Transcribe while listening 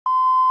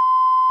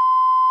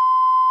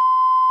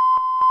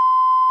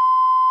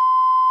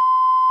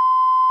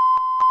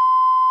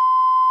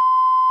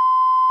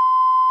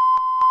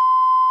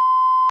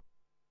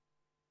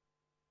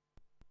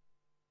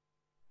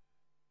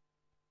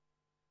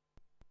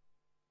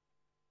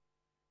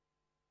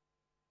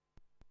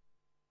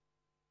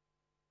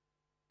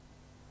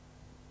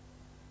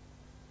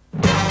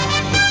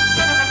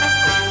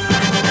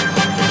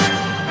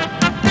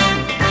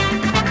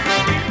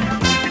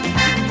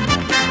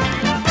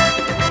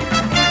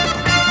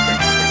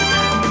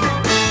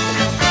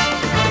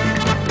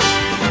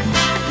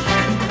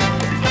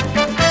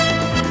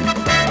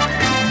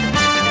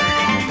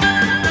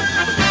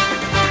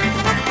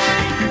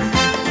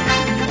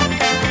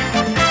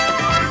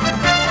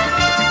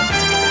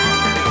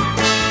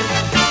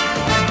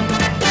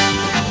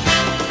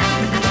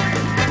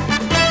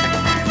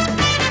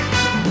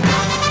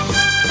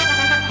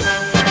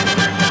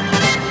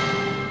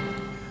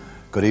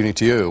Good evening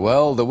to you.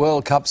 Well, the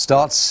World Cup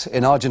starts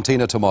in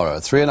Argentina tomorrow.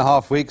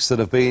 3.5 weeks that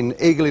have been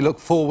eagerly looked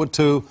forward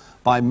to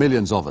by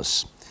millions of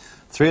us.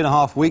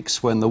 3.5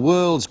 weeks when the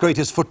world's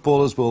greatest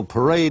footballers will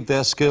parade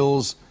their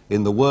skills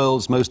in the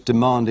world's most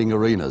demanding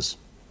arenas.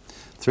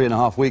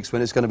 3.5 weeks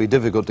when it's going to be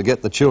difficult to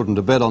get the children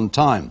to bed on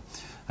time,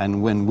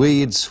 and when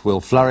weeds will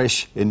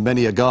flourish in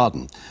many a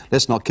garden.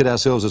 Let's not kid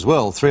ourselves as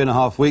well.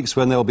 3.5 weeks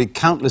when there will be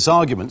countless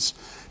arguments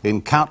in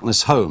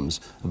countless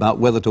homes about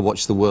whether to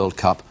watch the World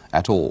Cup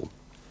at all.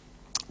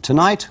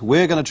 Tonight,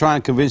 we're going to try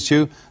and convince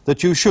you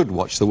that you should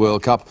watch the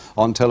World Cup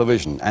on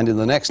television. And in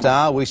the next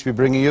hour, we shall be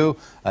bringing you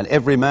an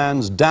every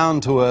man's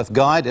down-to-earth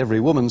guide,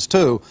 every woman's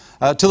too,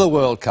 to the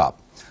World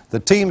Cup. The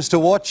teams to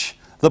watch,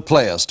 the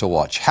players to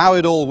watch, how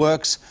it all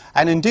works,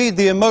 and indeed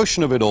the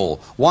emotion of it all.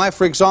 Why,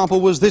 for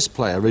example, was this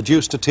player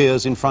reduced to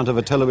tears in front of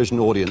a television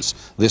audience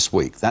this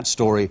week? That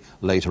story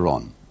later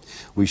on.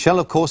 We shall,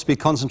 of course, be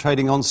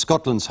concentrating on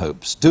Scotland's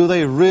hopes. Do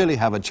they really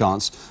have a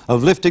chance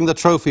of lifting the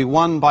trophy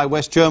won by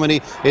West Germany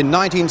in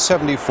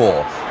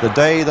 1974, the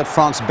day that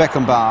Franz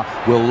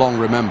Beckenbauer will long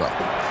remember?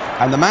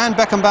 And the man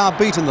Beckenbauer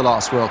beat in the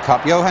last World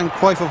Cup, Johan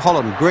Cruyff of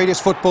Holland,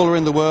 greatest footballer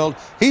in the world,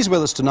 he's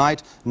with us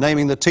tonight,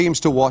 naming the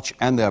teams to watch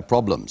and their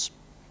problems.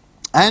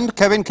 And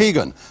Kevin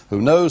Keegan,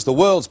 who knows the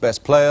world's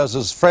best players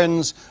as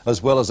friends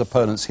as well as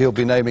opponents. He'll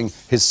be naming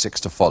his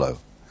 6 to follow.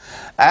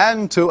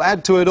 And to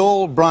add to it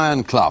all,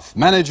 Brian Clough,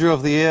 Manager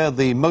of the Year,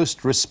 the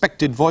most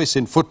respected voice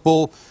in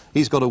football.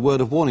 He's got a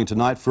word of warning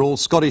tonight for all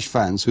Scottish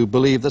fans who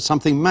believe that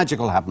something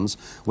magical happens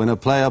when a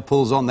player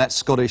pulls on that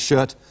Scottish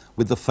shirt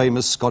with the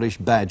famous Scottish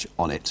badge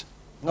on it.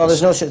 No,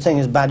 there's no such thing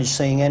as badge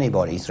seeing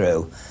anybody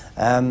through.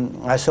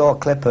 I saw a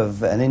clip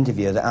of an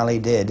interview that Ali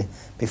did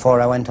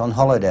before I went on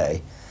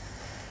holiday.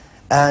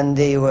 And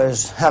he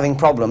was having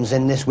problems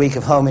in this week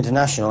of home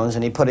internationals,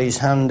 and he put his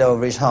hand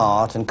over his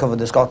heart and covered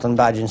the Scotland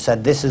badge and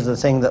said, "This is the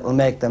thing that will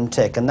make them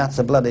tick," and that's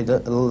a bloody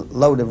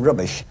load of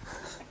rubbish.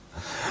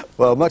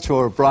 Well, much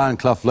more of Brian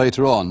Clough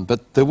later on,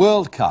 but the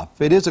World Cup,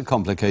 it is a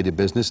complicated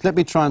business. Let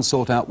me try and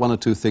sort out 1 or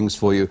 2 things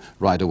for you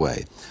right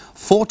away.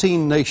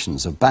 14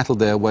 nations have battled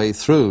their way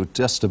through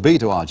just to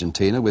beat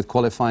Argentina with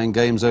qualifying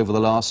games over the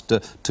last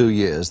 2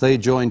 years. They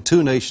joined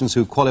 2 nations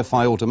who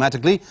qualify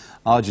automatically,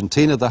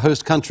 Argentina, the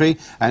host country,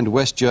 and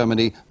West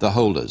Germany, the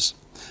holders.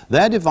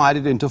 They're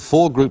divided into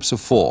 4 groups of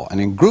 4, and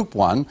in Group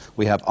 1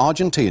 we have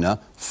Argentina,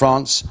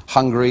 France,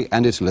 Hungary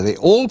and Italy. They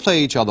all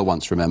play each other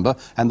once, remember,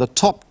 and the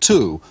top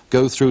 2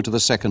 go through to the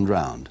second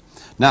round.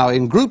 Now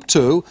in Group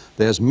 2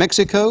 there's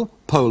Mexico,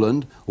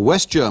 Poland,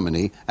 West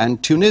Germany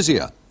and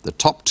Tunisia. The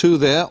top 2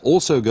 there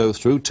also go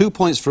through. 2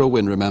 points for a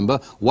win, remember,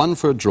 1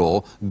 for a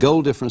draw.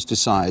 Goal difference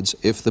decides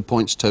if the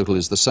points total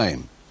is the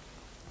same.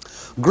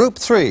 Group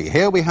 3,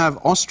 here we have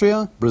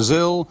Austria,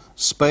 Brazil,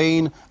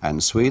 Spain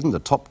and Sweden. The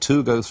top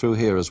 2 go through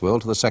here as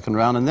well to the second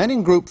round. And then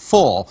in Group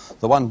 4,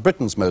 the one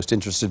Britain's most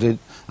interested in,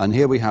 and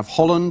here we have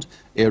Holland,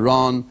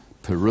 Iran,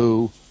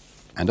 Peru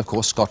and of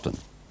course Scotland.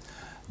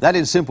 That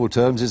in simple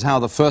terms is how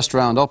the first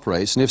round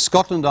operates, and if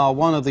Scotland are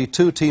one of the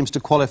 2 teams to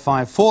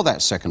qualify for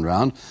that second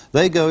round,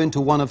 they go into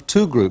one of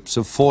 2 groups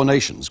of 4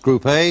 nations,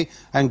 Group A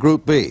and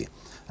Group B.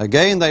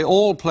 Again, they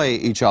all play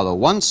each other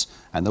once,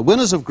 and the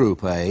winners of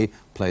Group A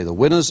play the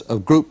winners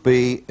of Group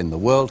B in the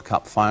World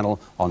Cup final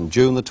on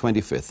June the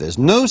 25th. There's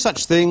no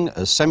such thing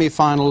as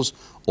semi-finals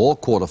or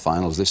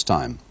quarter-finals this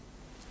time.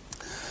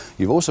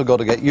 You've also got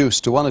to get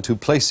used to 1 or 2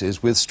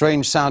 places with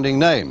strange-sounding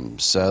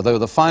names. Though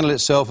the final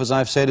itself, as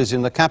I've said, is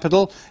in the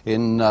capital,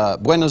 in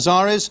Buenos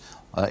Aires,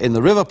 in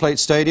the River Plate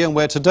Stadium,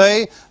 where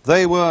today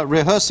they were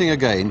rehearsing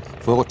again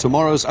for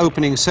tomorrow's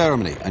opening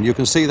ceremony. And you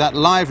can see that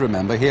live,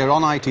 remember, here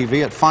on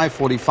ITV at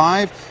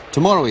 5:45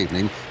 tomorrow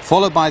evening,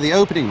 followed by the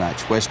opening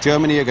match, West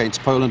Germany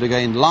against Poland,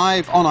 again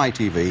live on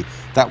ITV.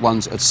 That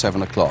one's at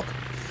 7 o'clock.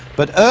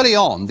 But early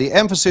on, the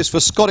emphasis for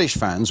Scottish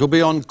fans will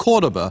be on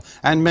Cordoba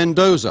and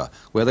Mendoza,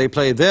 where they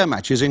play their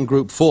matches in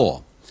Group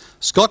 4.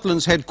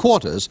 Scotland's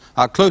headquarters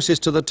are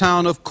closest to the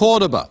town of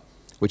Cordoba,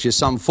 which is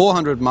some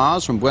 400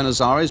 miles from Buenos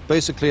Aires,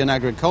 basically an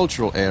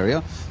agricultural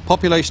area,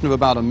 population of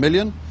about 1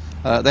 million.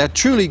 They're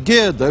truly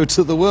geared, though,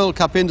 to the World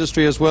Cup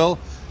industry as well,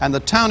 and the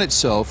town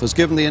itself has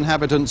given the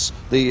inhabitants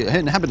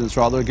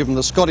have given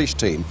the Scottish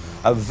team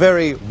a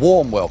very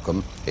warm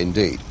welcome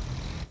indeed.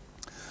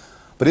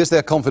 But is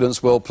their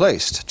confidence well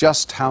placed?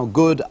 Just how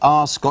good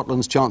are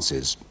Scotland's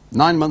chances?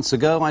 9 months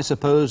ago, I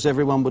suppose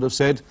everyone would have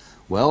said,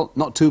 well,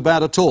 not too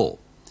bad at all.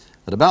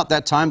 At about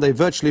that time, they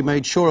virtually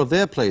made sure of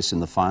their place in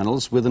the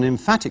finals with an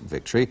emphatic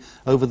victory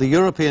over the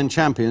European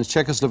champions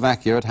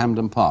Czechoslovakia at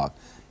Hampden Park.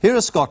 Here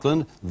is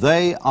Scotland.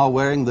 They are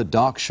wearing the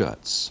dark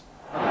shirts.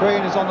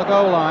 Queen is on the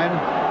goal line,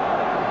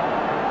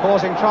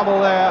 causing trouble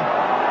there.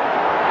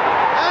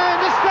 And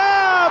it's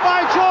there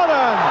by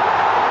Jordan!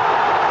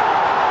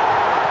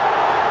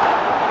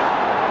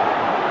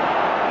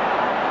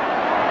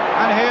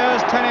 And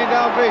here's Tenny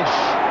Dalglish.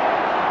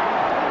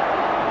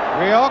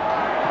 Rioch,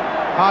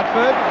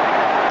 Hartford.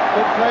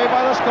 Good play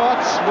by the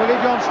Scots.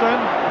 Willie Johnston.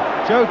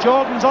 Joe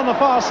Jordan's on the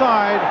far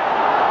side.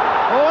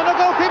 Oh, and the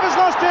goalkeeper's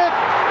lost it.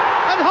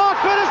 And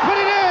Hartford has put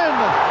it in.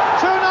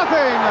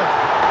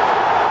 2-0.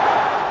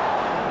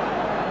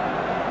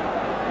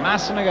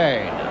 Hassan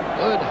again.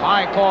 Good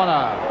high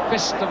corner.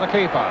 Fist of the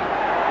keeper.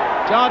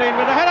 Jardine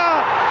with the header.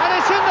 And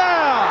it's in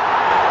there.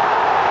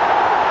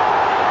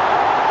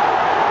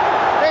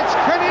 It's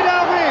Kenny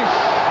Dalglish.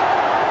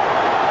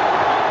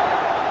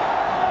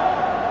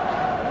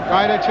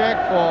 Guide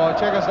check for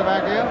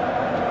Czechoslovakia.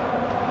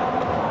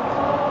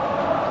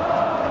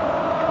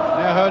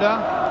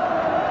 Nehoda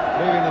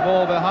leaving the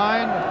ball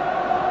behind.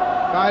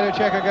 Guide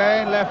check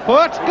again. Left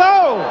foot.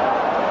 Goal!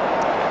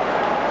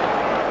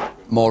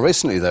 More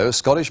recently, though,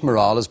 Scottish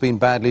morale has been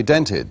badly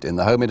dented. In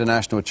the Home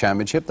International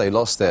Championship, they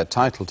lost their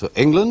title to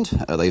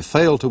England. They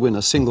failed to win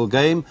a single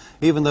game,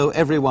 even though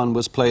everyone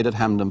was played at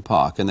Hampden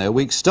Park. And their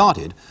week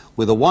started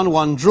with a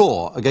 1-1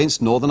 draw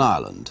against Northern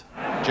Ireland.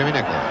 Jimmy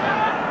Nicholl.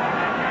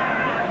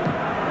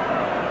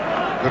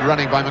 Good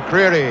running by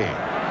McCreary.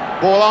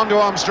 Ball on to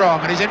Armstrong,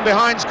 and he's in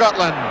behind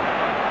Scotland.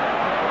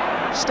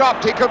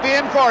 Stopped, he could be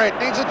in for it.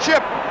 Needs a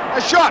chip,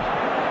 a shot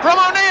from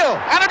O'Neill,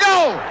 and a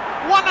goal!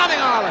 1-0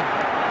 Ireland.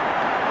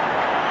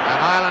 And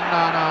Ireland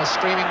are now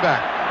streaming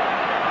back.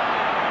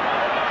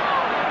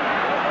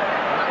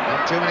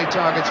 Not too many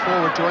targets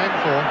forward to aim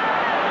for.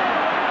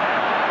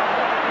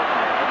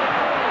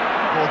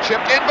 Ball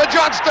chipped in for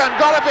Johnston.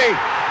 Got to be.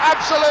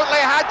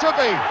 Absolutely had to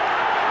be.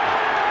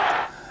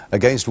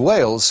 Against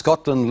Wales,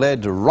 Scotland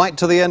led right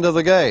to the end of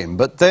the game.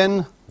 But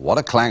then, what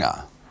a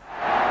clanger.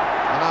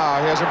 And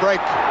now here's a break.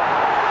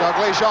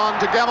 Dalglish on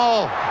to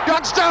Gemmell.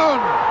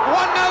 Johnstone!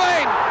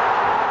 1-0.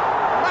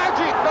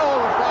 Magic goal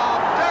from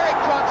Derek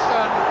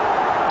Johnstone.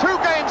 2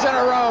 games in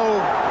a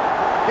row.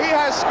 He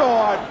has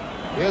scored.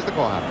 Here's the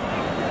corner.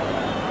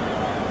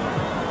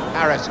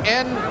 Harris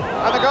in,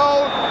 and the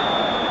goal.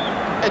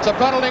 It's a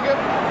penalty given.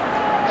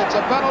 It's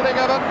a penalty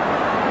given.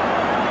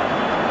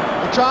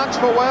 A chance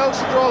for Wales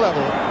to draw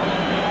level.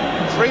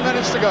 3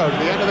 minutes to go to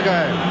the end of the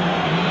game.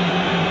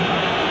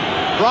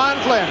 Brian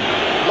Flynn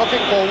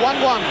looking for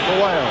 1-1 for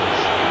Wales.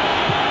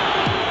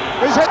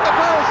 He's hit the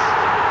post.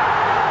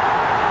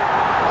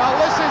 Well,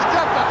 this is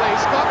definitely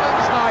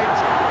Scotland's night.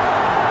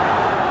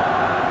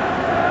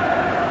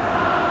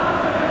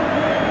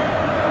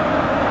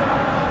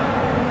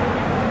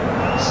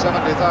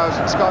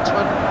 $70,000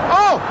 Scotsmen.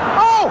 Oh!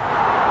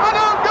 An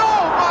own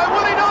goal by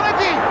Willie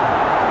Donaghy.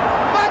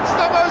 That's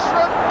the most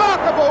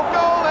remarkable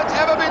goal that's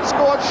ever been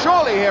scored,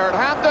 surely, here at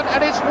Hampden,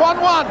 and it's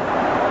 1-1.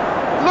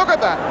 Look at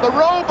that, the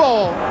roll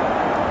ball.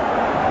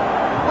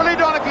 Willie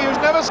Donaghy, who's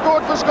never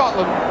scored for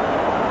Scotland,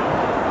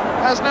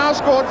 has now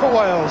scored for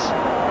Wales.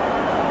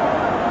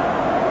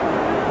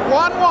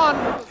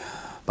 1-1.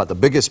 But the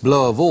biggest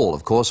blow of all,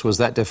 of course, was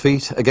that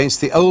defeat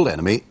against the old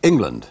enemy,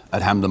 England,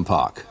 at Hampden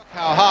Park.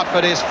 How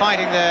Hartford is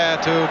fighting there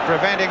to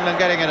prevent England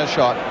getting in a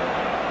shot.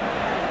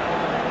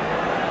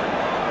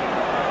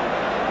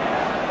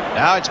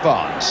 Now it's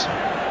Barnes.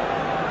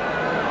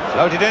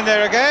 Floated in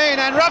there again,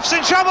 and Ruff's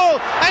in trouble,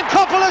 and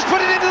Koppel has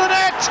put it into the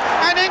net,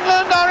 and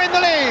England are in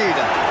the lead.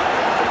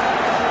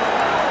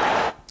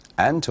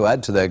 And to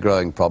add to their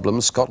growing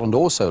problems, Scotland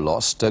also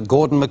lost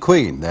Gordon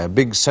McQueen, their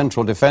big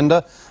central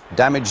defender,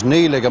 damaged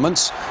knee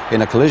ligaments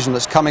in a collision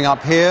that's coming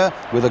up here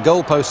with a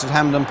goalpost at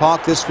Hampden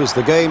Park. This was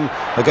the game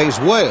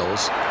against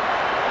Wales,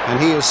 and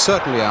he is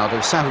certainly out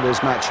of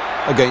Saturday's match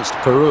against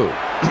Peru.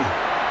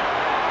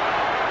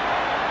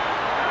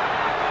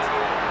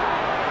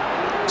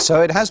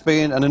 So it has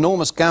been an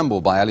enormous gamble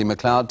by Ali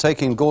MacLeod,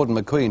 taking Gordon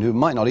McQueen, who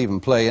might not even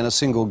play in a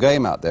single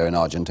game out there in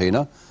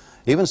Argentina.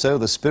 Even so,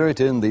 the spirit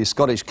in the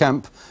Scottish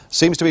camp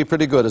seems to be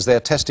pretty good as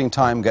their testing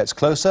time gets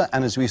closer,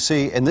 and as we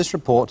see in this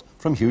report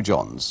from Hugh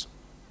Johns.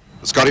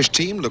 The Scottish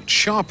team looked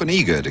sharp and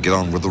eager to get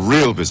on with the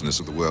real business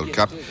of the World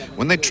Cup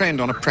when they trained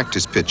on a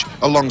practice pitch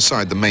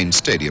alongside the main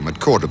stadium at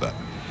Cordoba.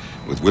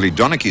 With Willie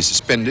Donaghy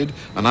suspended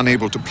and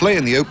unable to play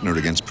in the opener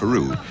against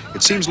Peru,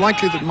 it seems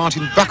likely that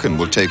Martin Buchan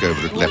will take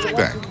over at left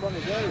back.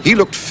 He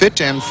looked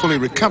fit and fully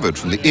recovered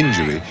from the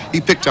injury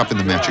he picked up in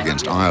the match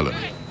against Ireland.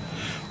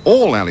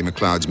 All Ali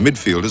MacLeod's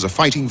midfielders are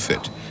fighting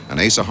fit,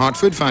 and Asa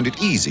Hartford found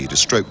it easy to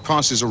stroke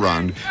passes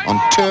around on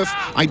turf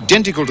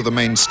identical to the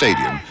main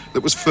stadium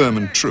that was firm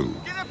and true.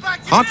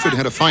 Hartford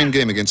had a fine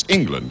game against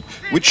England,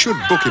 which should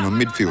book him a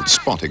midfield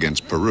spot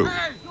against Peru.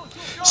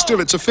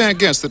 Still, it's a fair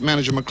guess that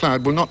manager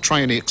MacLeod will not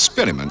try any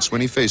experiments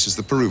when he faces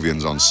the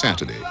Peruvians on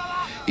Saturday.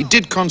 He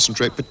did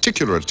concentrate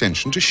particular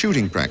attention to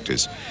shooting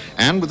practice,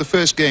 and with the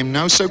first game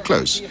now so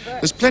close,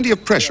 there's plenty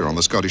of pressure on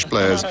the Scottish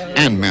players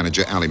and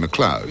manager Ali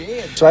MacLeod.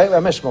 So I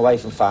miss my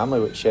wife and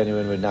family, which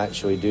anyone would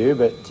naturally do,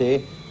 but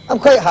I'm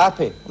quite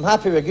happy. I'm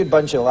happy with a good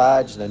bunch of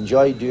lads and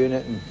enjoy doing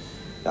it, and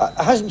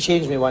it hasn't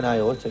changed me one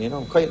iota, you know.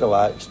 I'm quite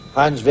relaxed.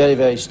 Hands very,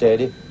 very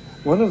steady.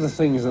 One of the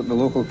things that the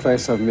local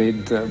press have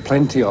made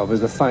plenty of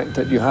is the fact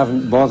that you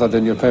haven't bothered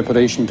in your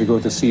preparation to go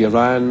to see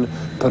Iran,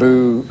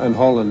 Peru and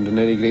Holland in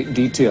any great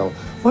detail.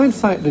 Why, in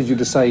fact, did you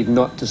decide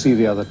not to see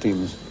the other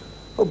teams?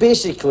 Well,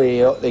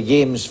 basically, the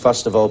games,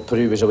 first of all,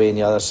 Peru was away on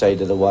the other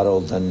side of the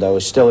world, and I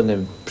was still in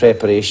the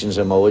preparations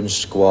of my own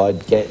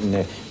squad, getting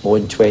my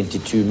own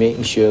 22,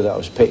 making sure that I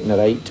was picking the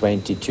right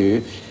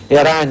 22.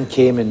 Iran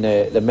came in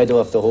the middle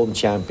of the home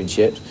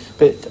championships,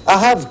 but I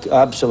have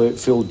absolute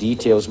full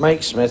details.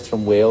 Mike Smith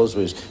from Wales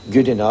was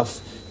good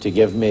enough to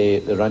give me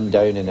the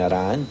rundown in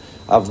Iran.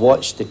 I've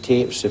watched the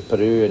tapes of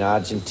Peru and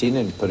Argentina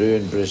and Peru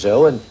and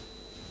Brazil, and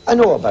I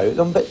know about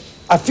them, but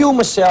I feel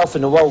myself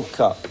in the World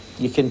Cup.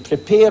 You can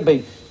prepare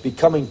by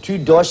becoming too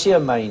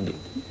dossier-minded.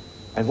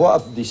 And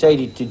what I've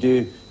decided to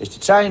do is to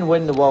try and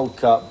win the World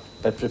Cup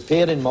by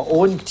preparing my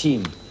own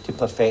team to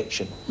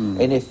perfection.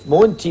 And if my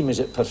own team is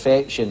at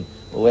perfection,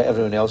 we'll let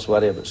everyone else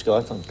worry about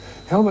Scotland.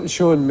 Helmut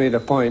Schoen made a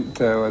point,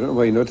 I don't know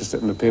whether you noticed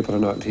it in the paper or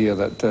not here,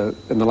 that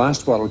in the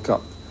last World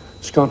Cup,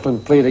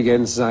 Scotland played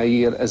against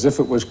Zaire as if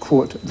it was,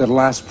 quote, their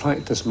last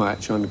practice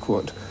match,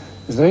 unquote.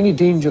 Is there any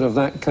danger of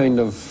that kind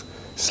of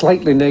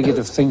slightly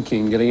negative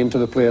thinking getting into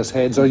the players'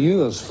 heads or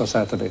yours for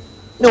Saturday?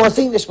 No, I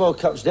think this World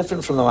Cup's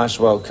different from the last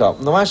World Cup.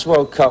 In the last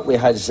World Cup we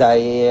had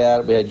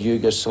Zaire, we had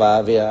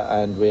Yugoslavia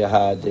and we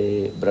had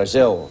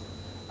Brazil.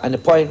 And the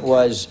point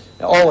was,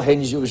 it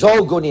was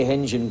all going to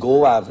hinge on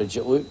goal average,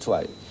 it looked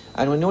like.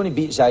 And when they only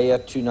beat Zaire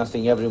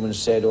 2-0, everyone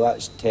said, oh,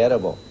 that's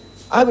terrible.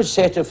 I would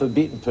settle for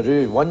beating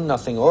Peru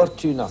 1-0 or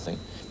 2-0,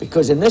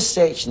 because in this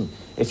section,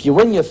 if you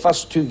win your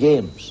first 2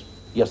 games,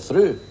 you're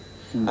through.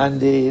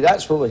 And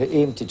that's what we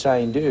aim to try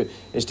and do,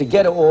 is to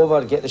get it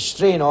over, get the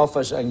strain off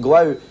us and go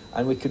out,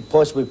 and we could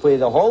possibly play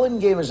the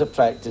Holland game as a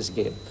practice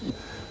game.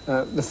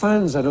 The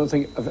fans, I don't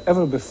think, have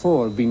ever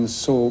before been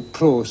so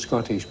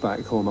pro-Scottish back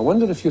home. I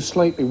wonder if you're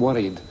slightly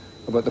worried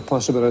about the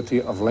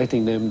possibility of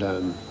letting them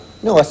down.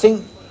 No, I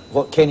think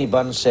what Kenny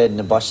Burns said in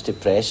the bus to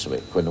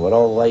Prestwick, when they were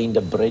all lined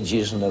the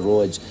bridges and the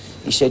roads,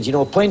 he said, you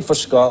know, playing for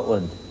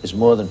Scotland is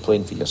more than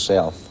playing for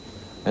yourself.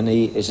 And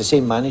it's the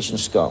same managing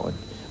Scotland.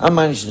 I'm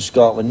managing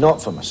Scotland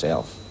not for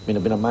myself. I mean,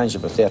 I've been a manager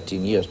for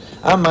 13 years.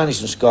 I'm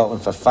managing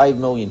Scotland for 5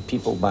 million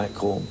people back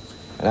home.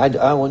 And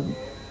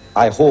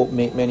I hope,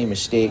 make many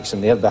mistakes on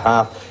their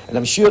behalf. And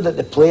I'm sure that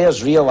the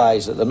players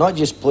realise that they're not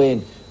just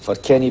playing for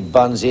Kenny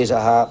Burns,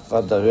 Asa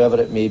Hartford, or whoever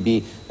it may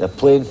be. They're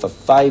playing for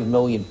 5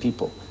 million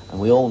people.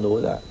 And we all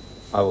know that.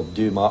 I will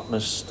do my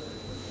utmost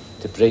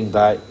to bring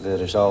back the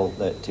result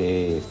that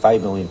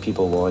 5 million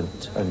people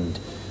want. And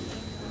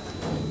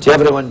to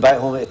everyone back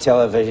home at the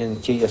television,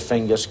 keep your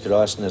fingers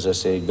crossed, and as I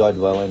say, God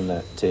willing,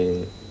 that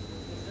the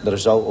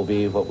result will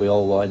be what we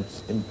all want.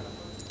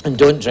 And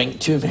don't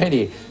drink too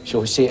many,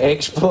 shall we say,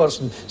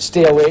 exports, and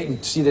stay awake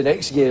and see the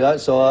next game.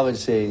 That's all I would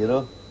say, you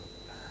know.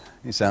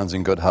 He sounds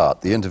in good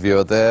heart. The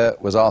interviewer there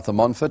was Arthur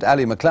Montfort.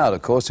 Ali MacLeod,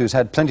 of course, who's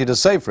had plenty to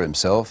say for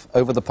himself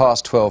over the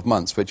past 12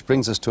 months, which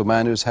brings us to a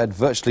man who's had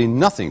virtually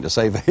nothing to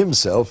say for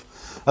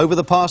himself over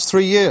the past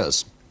 3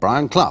 years.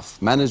 Brian Clough,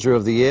 Manager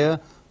of the Year,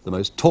 the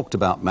most talked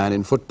about man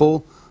in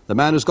football, the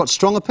man who's got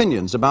strong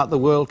opinions about the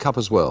World Cup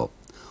as well.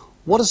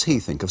 What does he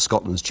think of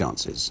Scotland's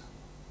chances?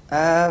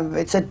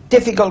 It's a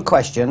difficult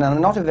question, and I'm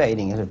not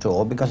evading it at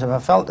all, because if I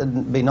felt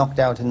it'd be knocked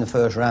out in the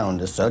first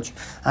round as such,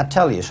 I'd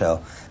tell you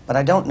so. But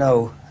I don't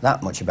know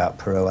that much about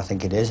Peru, I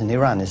think it is, and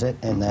Iran, is it,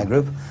 in their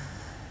group?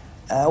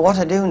 What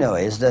I do know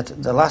is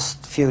that the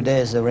last few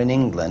days they were in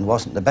England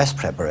wasn't the best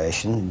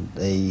preparation.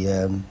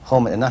 The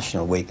home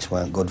international weeks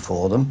weren't good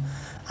for them.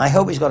 I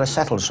hope he's got a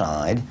settled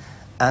side,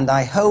 and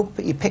I hope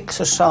he picks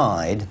a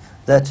side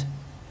that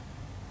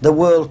the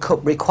World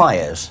Cup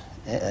requires.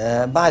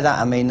 By that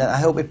I mean I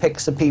hope he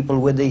picks the people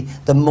with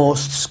the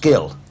most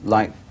skill.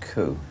 Like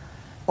who?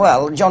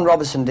 Well, John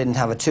Robertson didn't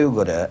have too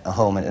good a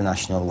home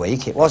international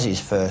week. It was his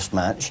first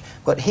match,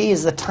 but he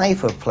is the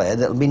type of player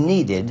that will be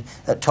needed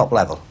at top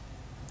level.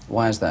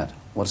 Why is that?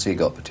 What's he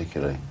got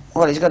particularly?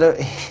 Well, he's got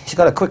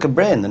a quicker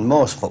brain than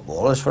most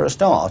footballers, for a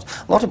start.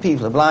 A lot of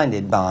people are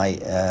blinded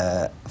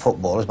by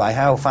footballers, by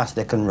how fast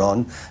they can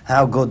run,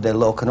 how good they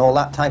look, and all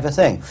that type of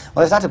thing.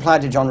 Well, if that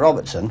applied to John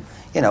Robertson,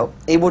 you know,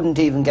 he wouldn't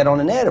even get on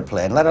an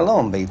aeroplane, let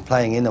alone be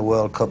playing in a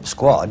World Cup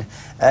squad.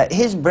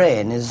 His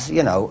brain is,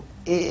 you know,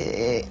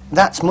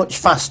 that's much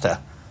faster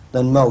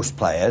than most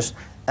players,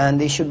 and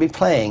he should be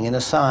playing in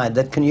a side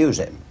that can use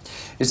it.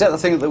 Is that the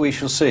thing that we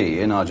shall see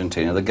in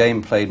Argentina? The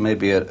game played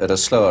maybe at a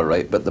slower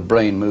rate, but the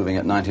brain moving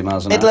at 90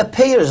 miles an hour? It'll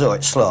appear as though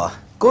it's slower.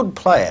 Good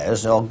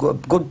players, or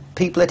good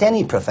people at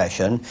any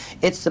profession,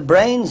 it's the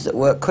brains that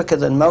work quicker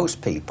than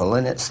most people,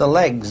 and it's the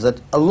legs that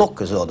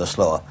look as though they're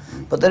slower.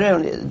 But they're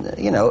only,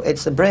 you know,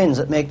 it's the brains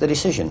that make the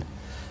decision.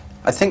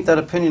 I think that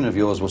opinion of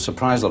yours will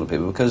surprise a lot of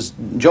people, because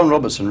John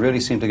Robertson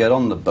really seemed to get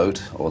on the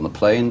boat or on the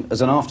plane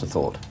as an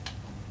afterthought.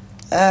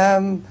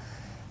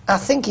 I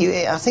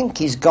think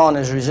he's gone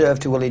as reserve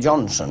to Willie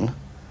Johnson,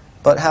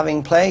 but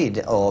having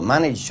played or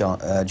managed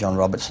John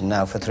Robertson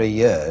now for 3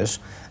 years,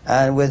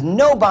 and with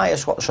no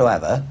bias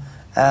whatsoever,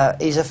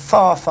 he's a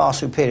far, far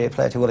superior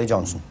player to Willie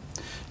Johnson.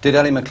 Did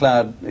Ali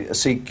MacLeod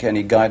seek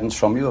any guidance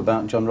from you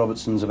about John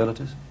Robertson's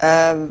abilities?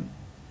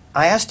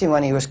 I asked him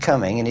when he was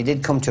coming, and he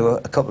did come to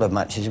a couple of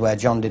matches where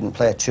John didn't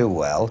play too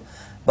well,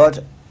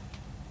 but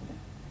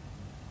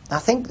I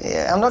think,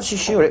 I'm not so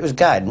sure it was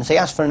guidance. He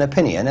asked for an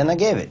opinion, and I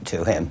gave it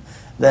to him,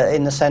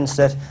 in the sense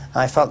that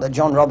I felt that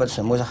John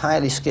Robertson was a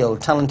highly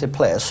skilled, talented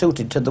player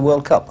suited to the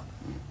World Cup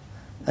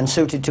and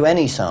suited to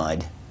any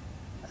side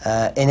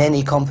in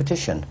any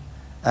competition.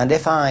 And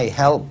if I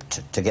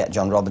helped to get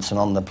John Robertson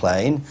on the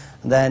plane,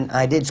 then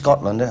I did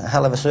Scotland a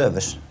hell of a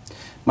service.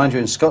 Mind you,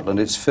 in Scotland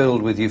it's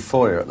filled with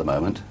euphoria at the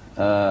moment,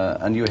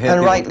 and you hear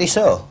and rightly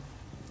so.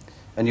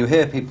 And you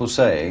hear people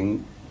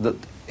saying that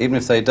even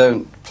if they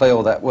don't play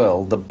all that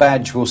well, the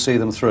badge will see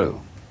them through.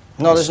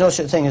 No, there's no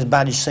such thing as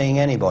badge seeing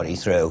anybody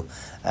through.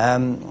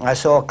 I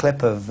saw a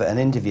clip of an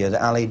interview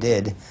that Ali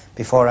did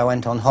before I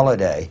went on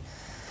holiday,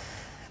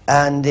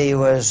 and he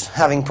was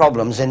having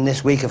problems in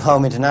this week of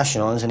home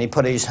internationals, and he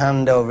put his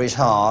hand over his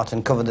heart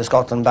and covered the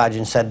Scotland badge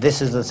and said,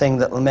 this is the thing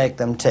that will make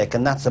them tick,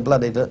 and that's a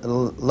bloody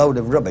load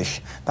of rubbish.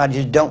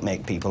 Badges don't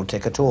make people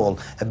tick at all.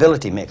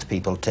 Ability makes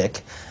people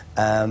tick.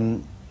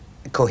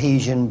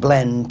 Cohesion,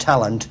 blend,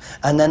 talent,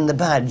 and then the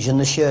badge and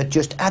the shirt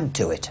just add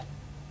to it.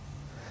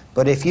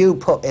 But if you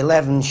put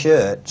 11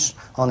 shirts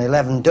on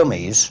 11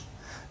 dummies,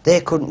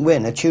 they couldn't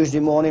win a Tuesday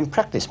morning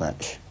practice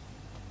match.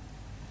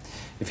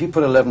 If you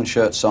put 11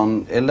 shirts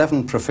on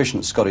 11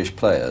 proficient Scottish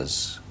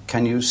players,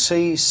 can you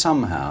see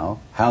somehow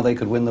how they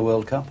could win the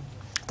World Cup?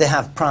 They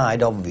have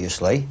pride,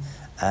 obviously,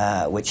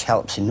 which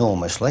helps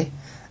enormously.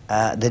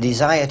 The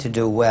desire to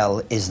do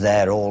well is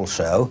there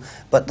also,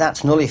 but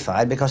that's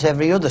nullified because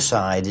every other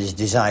side's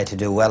desire to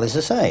do well is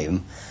the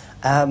same.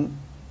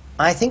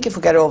 I think if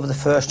we get over the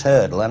first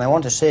hurdle, and I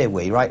want to say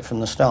we right from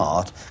the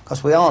start,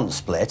 because we aren't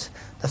split,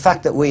 the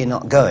fact that we're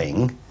not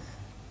going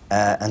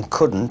and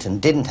couldn't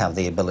and didn't have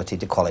the ability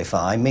to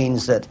qualify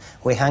means that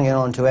we're hanging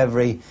on to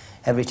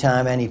every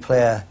time any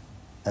player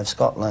of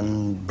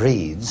Scotland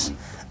breathes.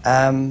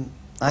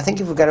 I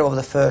think if we get over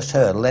the first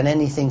hurdle, then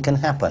anything can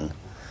happen.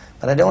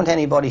 But I don't want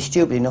anybody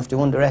stupid enough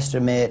to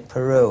underestimate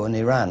Peru and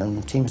Iran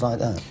and teams like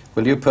that.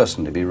 Will you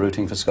personally be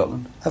rooting for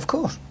Scotland? Of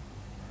course.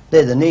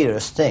 They're the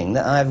nearest thing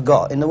that I've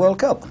got in the World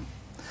Cup.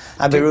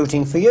 I'd be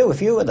rooting for you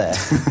if you were there.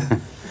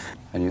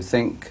 And you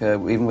think,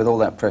 even with all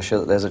that pressure,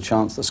 that there's a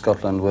chance that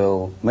Scotland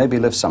will maybe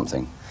lift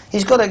something?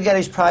 He's got to get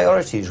his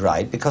priorities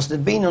right, because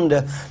they've been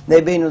under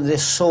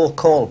this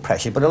so-called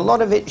pressure, but a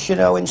lot of it's, you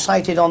know,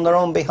 incited on their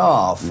own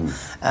behalf.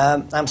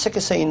 I'm sick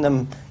of seeing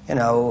them, you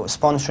know,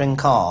 sponsoring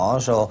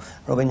cars or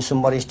rubbing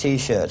somebody's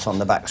T-shirts on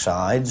the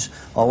backsides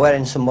or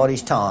wearing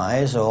somebody's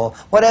ties or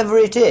whatever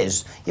it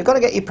is. You've got to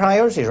get your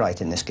priorities right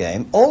in this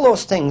game. All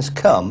those things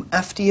come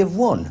after you've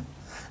won,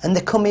 and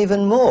they come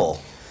even more.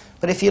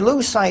 But if you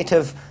lose sight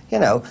of, you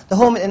know, the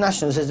home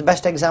internationals is the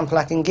best example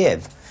I can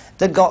give.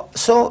 They've got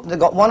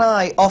one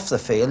eye off the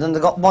field and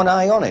they've got one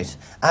eye on it.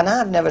 And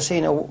I've never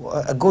seen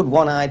a good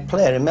one-eyed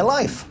player in my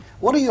life.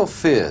 What are your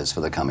fears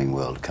for the coming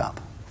World Cup?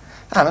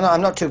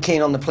 I'm not too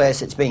keen on the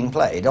place it's being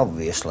played,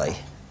 obviously.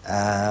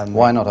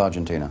 Why not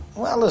Argentina?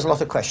 Well, there's a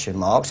lot of question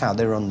marks, how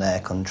they run their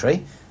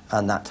country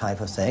and that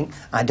type of thing.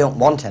 I don't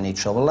want any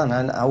trouble, and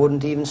I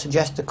wouldn't even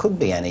suggest there could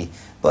be any.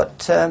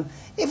 But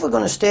if we're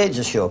going to stage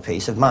a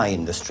showpiece of my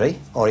industry,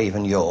 or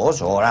even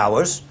yours, or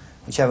ours,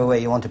 whichever way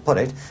you want to put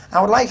it,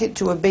 I would like it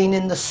to have been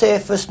in the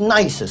safest,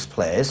 nicest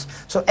place,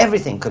 so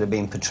everything could have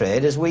been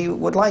portrayed as we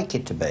would like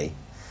it to be.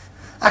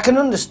 I can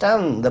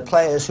understand the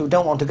players who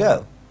don't want to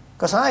go,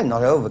 because I'm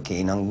not over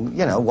keen on,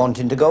 you know,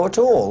 wanting to go at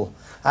all.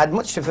 I'd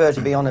much prefer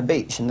to be on a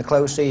beach in the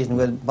close season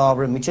with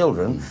Barbara and my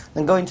children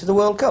than going to the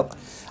World Cup.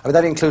 I mean,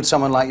 that includes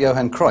someone like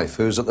Johan Cruyff,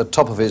 who's at the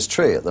top of his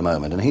tree at the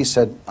moment, and he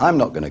said, I'm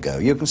not going to go.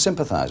 You can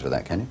sympathise with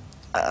that, can you?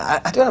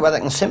 I don't know whether I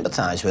can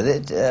sympathise with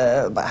it,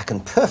 but I can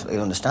perfectly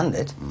understand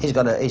it. He's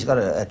got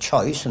a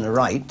choice and a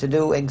right to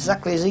do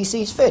exactly as he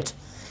sees fit.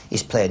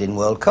 He's played in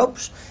World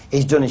Cups,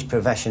 he's done his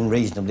profession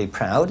reasonably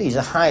proud, he's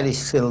a highly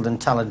skilled and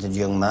talented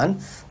young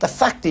man. The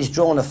fact he's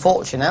drawn a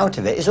fortune out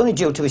of it is only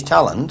due to his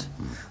talent.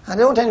 I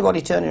don't want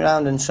anybody turning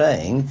around and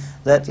saying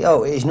that,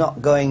 oh, he's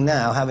not going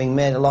now having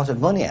made a lot of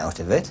money out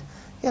of it.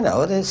 You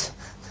know, there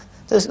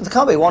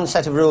can't be one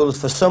set of rules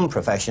for some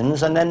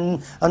professions and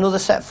then another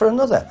set for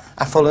another.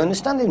 I fully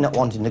understand him not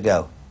wanting to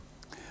go.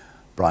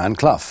 Brian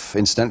Clough.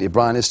 Incidentally,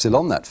 Brian is still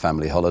on that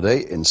family holiday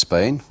in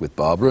Spain with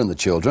Barbara and the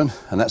children,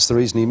 and that's the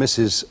reason he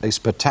misses a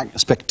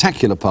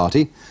spectacular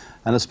party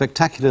and a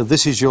spectacular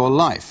This Is Your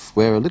Life,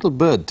 where a little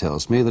bird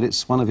tells me that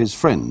it's one of his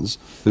friends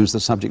who's the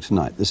subject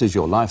tonight. This Is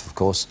Your Life, of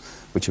course,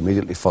 which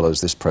immediately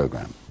follows this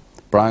programme.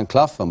 Brian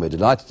Clough, and we're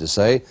delighted to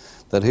say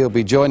that he'll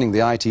be joining the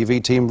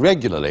ITV team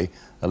regularly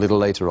a little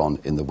later on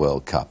in the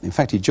World Cup. In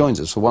fact, he joins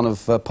us for one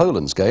of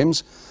Poland's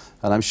games,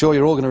 and I'm sure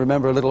you're all going to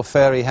remember a little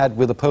affair he had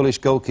with a Polish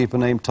goalkeeper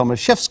named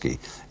Tomaszewski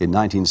in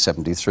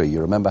 1973.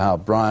 You remember how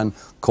Brian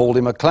called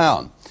him a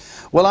clown.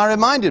 Well, I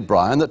reminded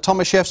Brian that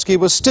Tomaszewski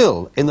was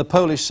still in the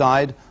Polish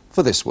side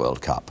for this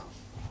World Cup.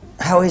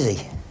 How is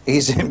he?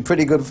 He's in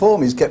pretty good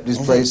form. He's kept his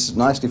place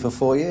nicely for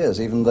 4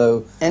 years, even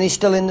though... And he's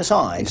still in the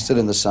side? He's still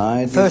in the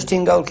side.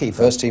 First-team goalkeeper?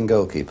 First-team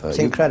goalkeeper. It's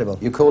incredible.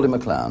 You called him a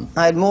clown.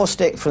 I had more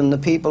stick from the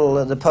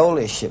people, the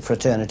Polish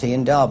fraternity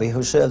in Derby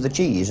who serve the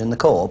cheese in the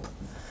corp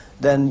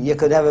than you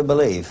could ever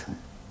believe.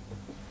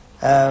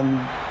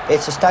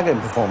 It's a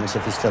staggering performance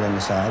if he's still in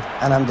the side,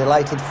 and I'm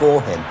delighted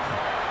for him.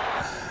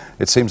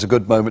 It seems a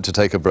good moment to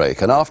take a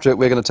break, and after it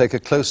we're going to take a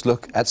close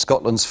look at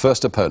Scotland's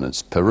first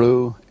opponents,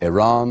 Peru,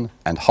 Iran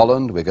and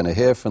Holland. We're going to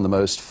hear from the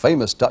most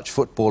famous Dutch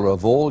footballer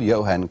of all,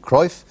 Johan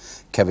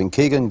Cruyff. Kevin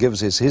Keegan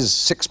gives us his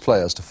 6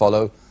 players to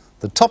follow.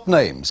 The top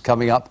names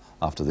coming up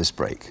after this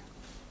break.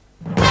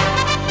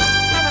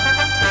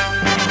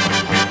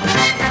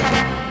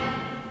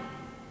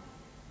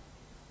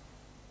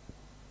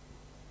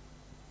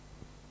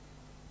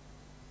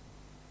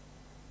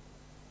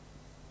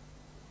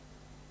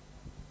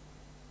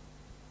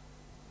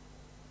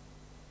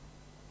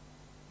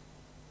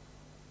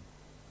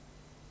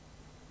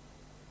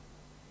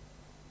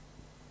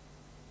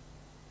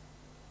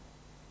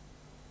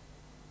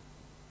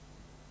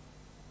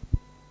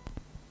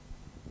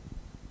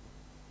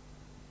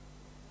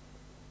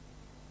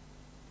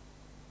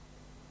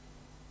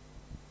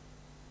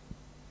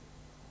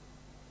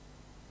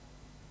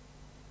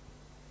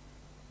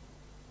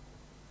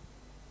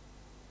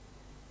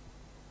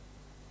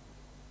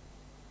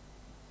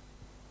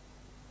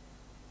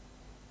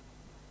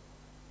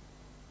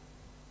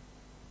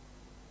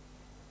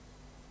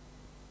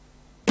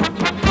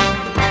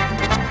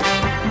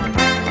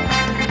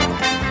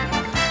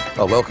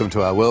 Well, welcome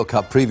to our World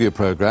Cup preview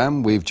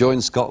programme. We've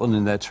joined Scotland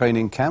in their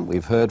training camp.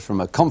 We've heard from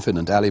a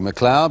confident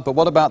MacLeod. But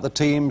what about the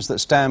teams that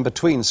stand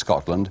between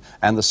Scotland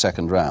and the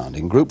second round?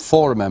 In Group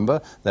 4,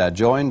 remember, they're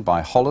joined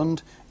by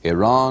Holland,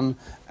 Iran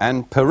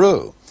and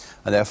Peru.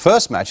 And their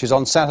first match is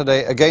on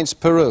Saturday against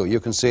Peru. You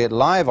can see it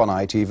live on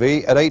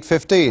ITV at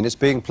 8:15. It's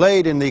being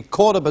played in the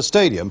Cordoba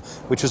Stadium,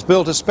 which was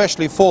built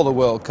especially for the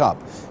World Cup.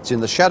 It's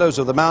in the shadows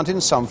of the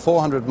mountains, some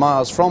 400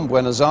 miles from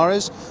Buenos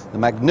Aires. The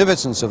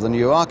magnificence of the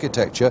new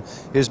architecture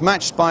is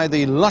matched by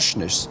the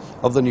lushness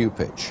of the new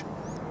pitch.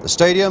 The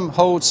stadium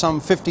holds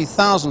some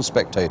 50,000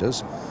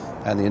 spectators,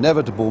 and the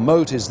inevitable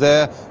moat is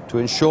there to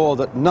ensure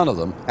that none of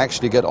them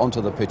actually get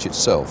onto the pitch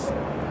itself.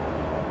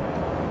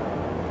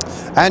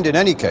 And in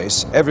any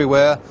case,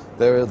 everywhere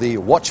there are the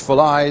watchful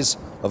eyes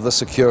of the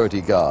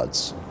security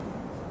guards.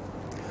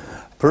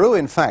 Peru,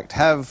 in fact,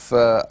 have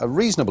a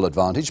reasonable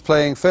advantage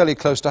playing fairly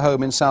close to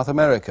home in South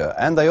America,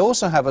 and they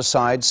also have a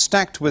side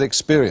stacked with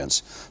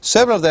experience,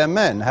 several of their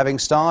men having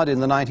starred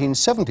in the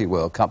 1970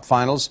 World Cup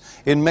finals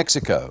in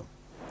Mexico.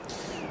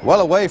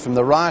 Well away from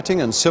the rioting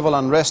and civil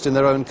unrest in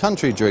their own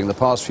country during the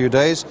past few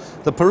days,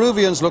 the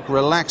Peruvians look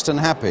relaxed and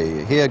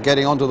happy, here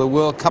getting onto the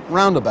World Cup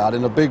roundabout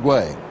in a big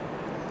way.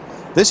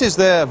 This is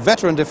their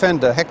veteran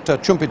defender, Hector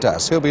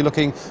Chumpitas. He'll be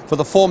looking for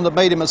the form that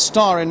made him a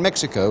star in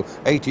Mexico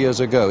 8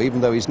 years ago,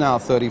 even though he's now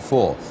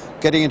 34.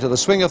 Getting into the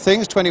swing of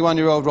things,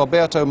 21-year-old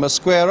Roberto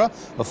Mosquera,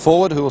 a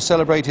forward who will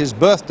celebrate his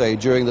birthday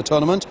during the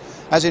tournament,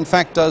 as in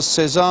fact does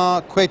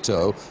Cesar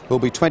Cueto, who'll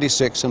be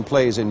 26 and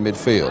plays in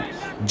midfield.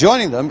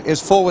 Joining them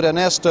is forward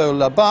Ernesto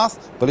Labath.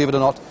 Believe it or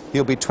not,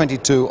 he'll be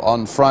 22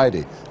 on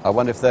Friday. I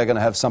wonder if they're going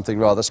to have something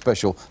rather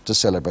special to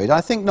celebrate. I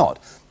think not,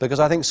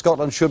 because I think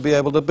Scotland should be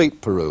able to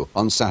beat Peru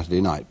on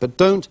Saturday night. But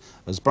don't,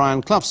 as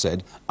Brian Clough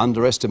said,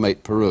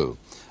 underestimate Peru.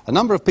 A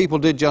number of people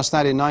did just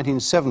that in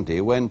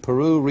 1970 when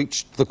Peru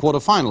reached the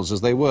quarter-finals, as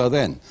they were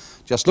then.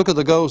 Just look at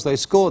the goals they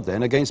scored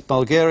then against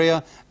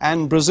Bulgaria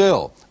and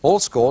Brazil, all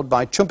scored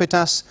by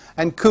Chumpitas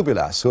and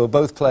Cubillas, who are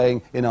both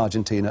playing in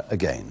Argentina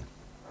again.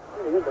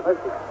 There's the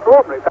most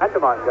extraordinary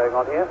pantomime going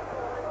on here.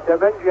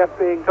 Demenjev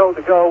being told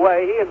to go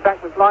away. He, in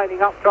fact, was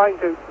lining up, trying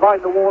to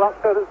line the wall up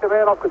so that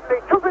Severov could see.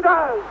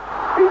 Chumpitas!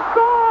 He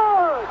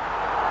scored!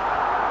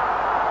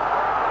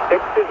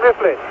 Next is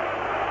Mifflin.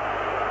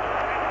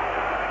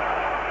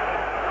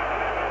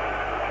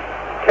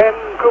 Ken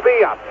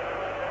Cubillas.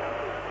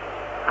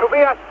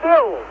 Cubillas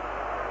still.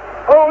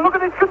 Oh, look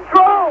at his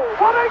control!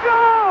 What a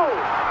goal!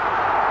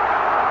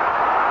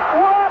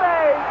 What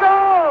a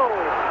goal!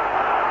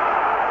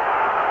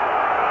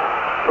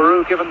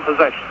 Peru given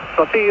possession.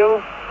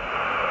 Sotil.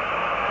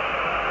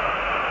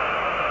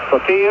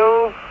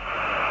 Sotil.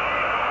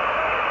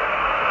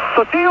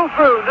 Sotil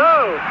through,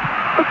 no!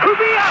 But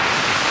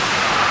Cubillas!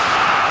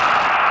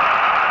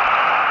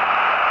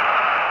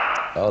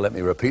 Oh, let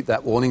me repeat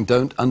that warning.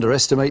 Don't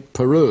underestimate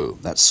Peru.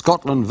 That's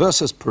Scotland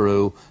versus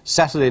Peru,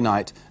 Saturday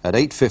night at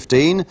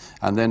 8:15.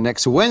 And then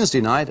next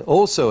Wednesday night,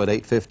 also at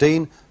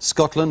 8:15,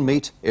 Scotland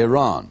meet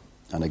Iran.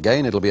 And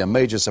again, it'll be a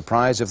major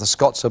surprise if the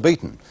Scots are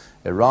beaten.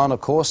 Iran, of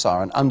course,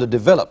 are an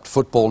underdeveloped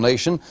football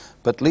nation,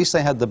 but at least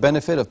they had the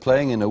benefit of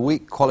playing in a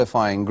weak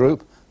qualifying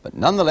group. But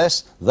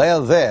nonetheless, they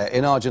are there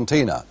in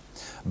Argentina.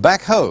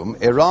 Back home,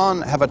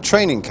 Iran have a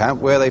training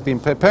camp where they've been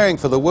preparing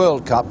for the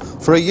World Cup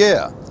for a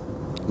year.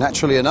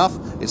 Naturally enough,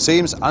 it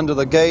seems under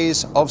the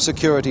gaze of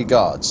security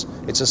guards.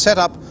 It's a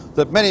setup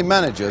that many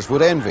managers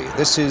would envy.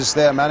 This is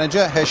their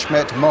manager,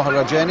 Heshmet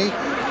Moharajeni,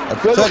 a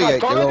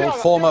 38-year-old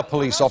former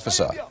police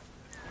officer.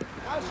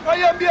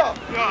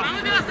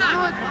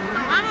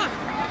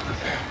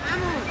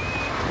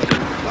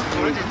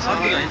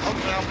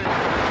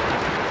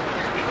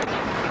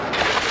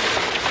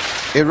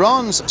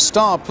 Iran's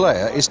star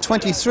player is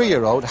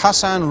 23-year-old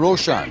Hassan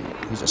Roshan.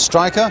 He's a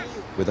striker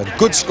with a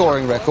good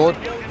scoring record,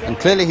 and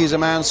clearly he's a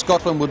man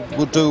Scotland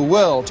would do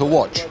well to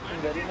watch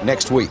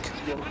next week.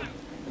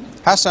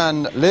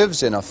 Hassan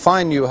lives in a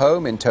fine new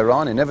home in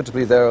Tehran.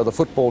 Inevitably, there are the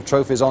football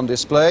trophies on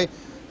display.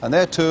 And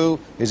there, too,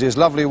 is his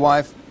lovely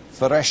wife,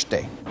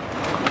 Fereshte.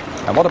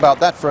 And what about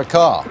that for a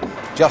car?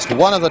 Just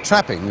one of the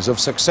trappings of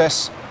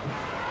success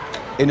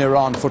in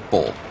Iran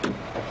football.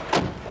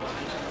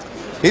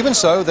 Even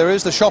so, there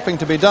is the shopping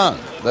to be done,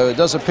 though it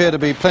does appear to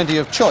be plenty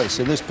of choice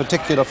in this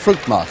particular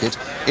fruit market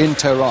in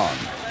Tehran.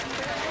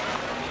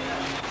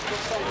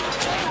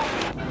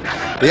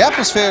 The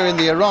atmosphere in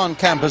the Iran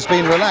camp has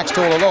been relaxed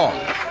all along,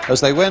 as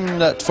they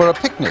went for a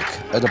picnic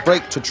at a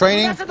break to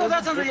training.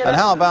 And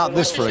how about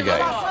this for a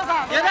game?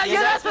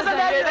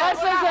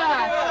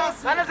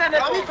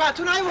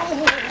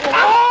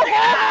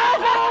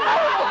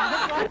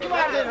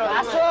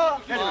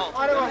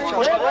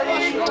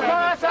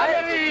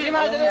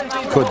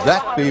 Could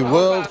that be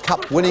World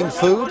Cup winning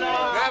food?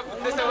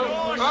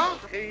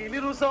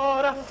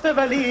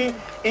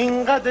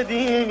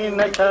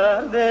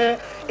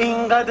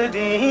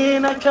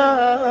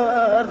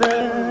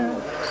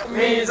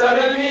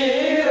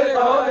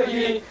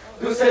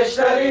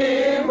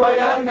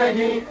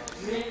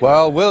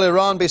 Well, will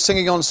Iran be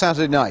singing on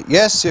Saturday night?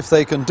 Yes, if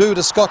they can do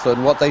to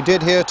Scotland what they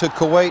did here to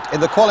Kuwait in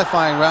the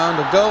qualifying round.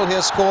 A goal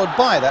here scored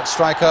by that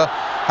striker,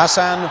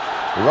 Hassan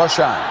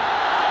Roshan.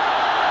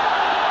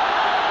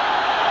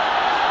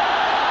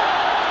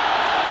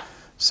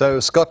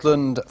 So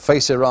Scotland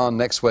face Iran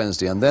next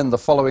Wednesday, and then the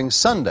following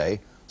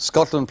Sunday,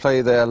 Scotland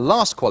play their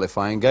last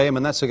qualifying game,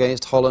 and that's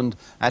against Holland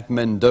at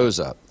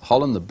Mendoza.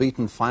 Holland, the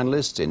beaten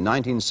finalists in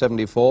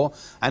 1974,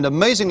 and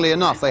amazingly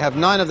enough, they have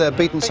 9 of their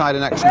beaten side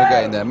in action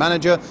again. Their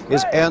manager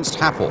is Ernst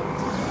Happel.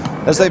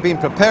 As they've been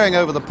preparing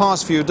over the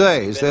past few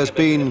days, there's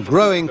been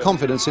growing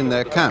confidence in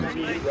their camp.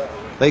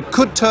 They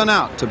could turn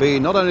out to be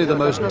not only the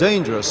most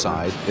dangerous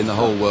side in the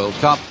whole World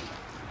Cup,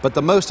 but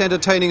the most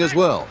entertaining as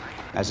well,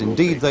 as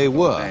indeed they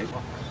were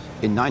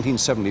in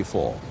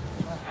 1974.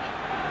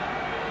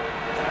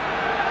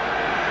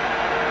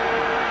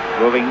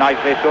 Moving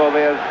nicely,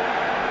 Sylvia's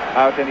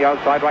out in the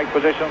outside right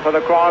position for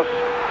the cross.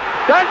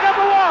 Does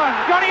number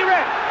 1, Johnny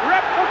Rep.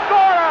 Rep the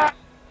scorer.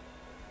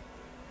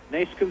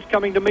 Naiskin's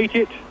coming to meet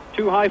it.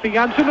 Too high for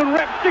Janssen, and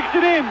Rep sticks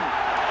it in.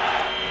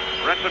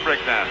 Renton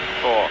Brignan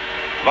for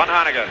Van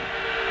Hannigan.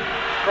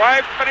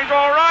 Cruyff, and he's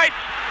all right.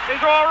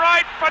 He's all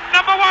right for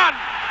number 1.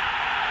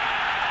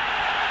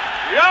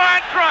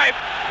 Johan Cruyff.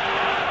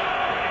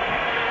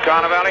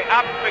 Carnevale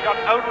up. We got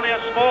only a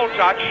small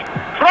touch.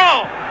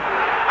 Troll.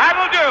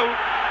 That'll do.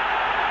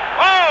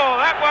 Oh,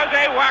 that was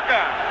a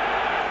whacker.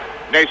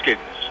 Naiskins.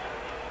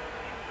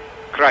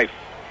 Cruyff.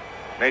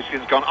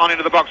 Naiskins gone on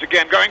into the box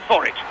again, going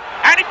for it.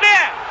 And it's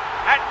there.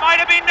 That might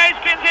have been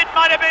Naiskins. It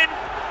might have been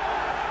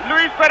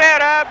Luis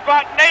Pereira,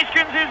 but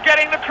Naiskins is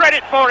getting the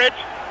credit for it.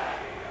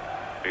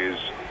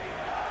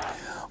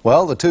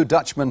 Well, the 2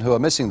 Dutchmen who are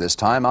missing this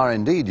time are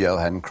indeed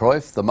Johan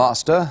Cruyff, the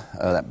master,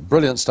 that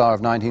brilliant star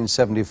of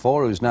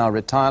 1974, who's now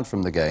retired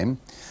from the game,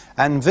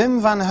 and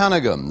Wim van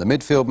Hanegem, the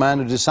midfield man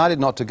who decided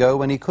not to go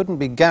when he couldn't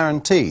be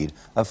guaranteed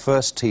a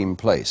first-team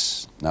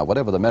place. Now,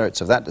 whatever the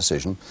merits of that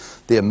decision,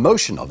 the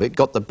emotion of it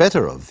got the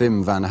better of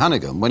Wim van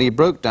Hanegem when he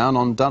broke down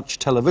on Dutch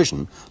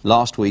television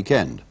last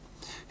weekend.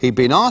 He'd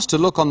been asked to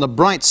look on the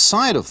bright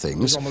side of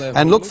things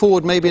and look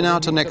forward maybe now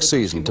to next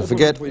season, to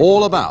forget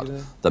all about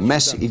the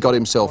mess he got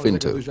himself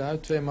into.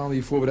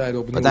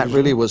 But that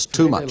really was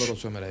too much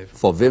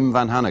for Wim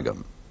van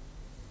Hanegem.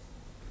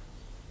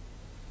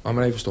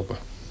 Maar even stoppen.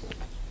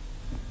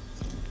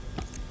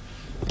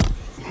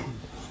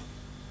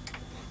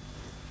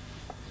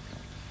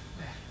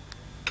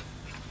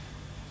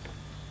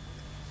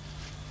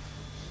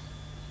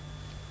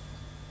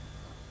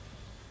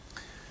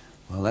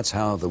 Well, that's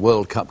how the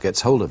World Cup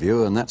gets hold of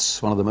you, and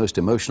that's one of the most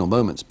emotional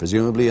moments,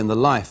 presumably, in the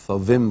life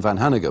of Wim van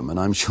Hanegem. And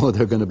I'm sure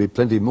there are going to be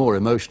plenty more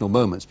emotional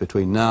moments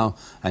between now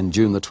and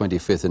June the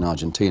 25th in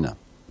Argentina.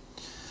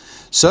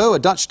 So, a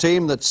Dutch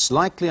team that's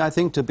likely, I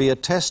think, to be a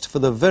test for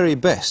the very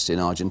best in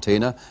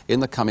Argentina in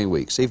the coming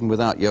weeks, even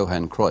without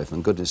Johan Cruyff.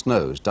 And goodness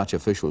knows, Dutch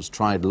officials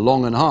tried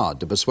long and hard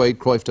to persuade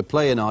Cruyff to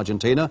play in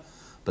Argentina,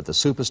 but the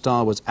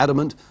superstar was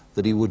adamant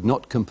that he would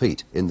not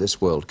compete in this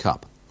World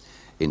Cup.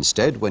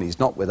 Instead, when he's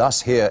not with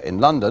us here in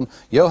London,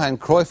 Johan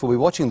Cruyff will be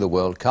watching the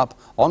World Cup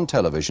on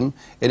television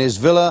in his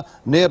villa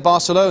near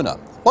Barcelona.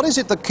 What is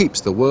it that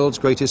keeps the world's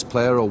greatest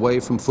player away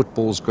from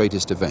football's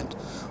greatest event?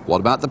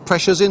 What about the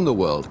pressures in the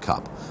World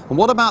Cup? And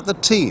what about the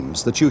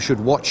teams that you should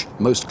watch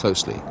most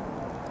closely?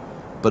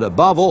 But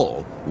above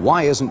all,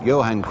 why isn't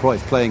Johan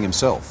Cruyff playing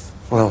himself?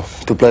 Well,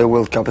 to play a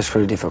World Cup is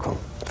very difficult,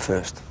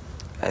 first.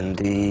 And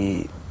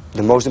the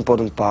most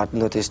important part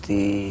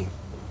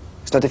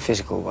it's not the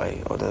physical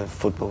way or the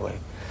football way.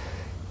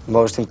 The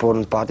most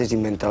important part is the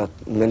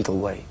mental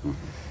way. Mm-hmm.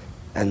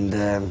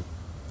 And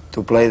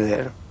to play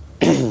there,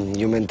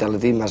 your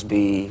mentality must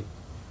be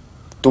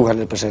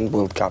 200%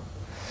 World Cup.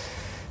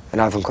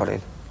 And I haven't got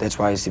it. That's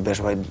why it's the best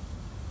way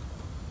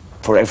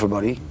for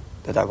everybody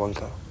that I won't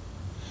go.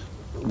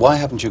 Why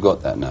haven't you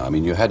got that now? I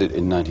mean, you had it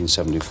in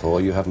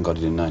 1974, you haven't got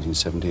it in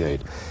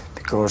 1978.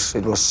 Because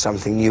it was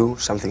something new,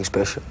 something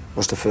special. It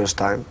was the first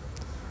time.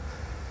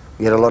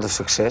 We had a lot of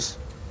success.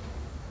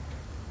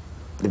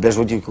 the best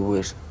what you could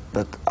wish.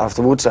 But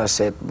afterwards I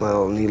said,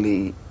 well,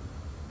 nearly,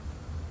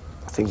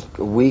 I think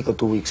a week or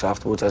 2 weeks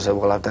afterwards, I said,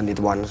 well, I've done it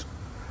once,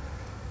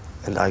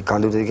 and I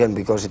can't do it again,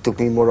 because it took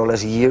me more or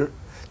less a year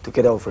to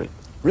get over it.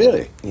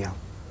 Really? Yeah.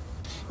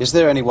 Is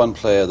there any one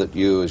player that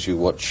you, as you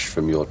watch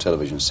from your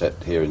television set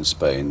here in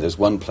Spain, there's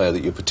one player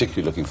that you're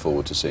particularly looking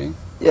forward to seeing?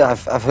 Yeah,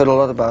 I've heard a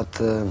lot about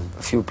a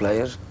few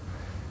players.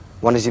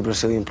 One is the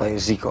Brazilian player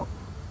Zico.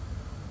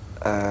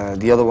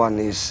 The other one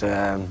is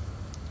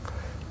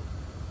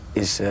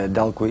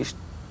Dalglish.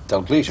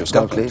 Dalglish of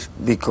Scotland? Dalglish,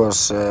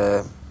 because,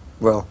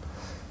 well,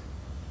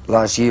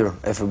 last year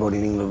everybody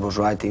in England was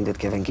writing that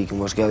Kevin Keegan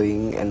was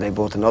going, and they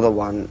bought another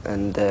one,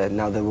 and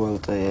now they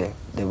won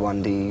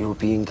the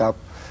European Cup.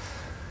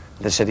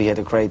 They said he had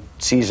a great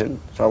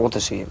season, so I want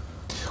to see him.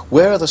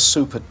 Where are the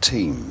super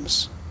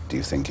teams, do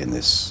you think, in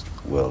this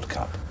World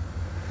Cup?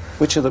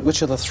 Which are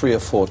the 3 or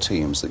 4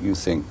 teams that you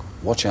think,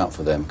 watch out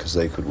for them because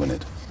they could win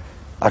it?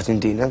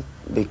 Argentina,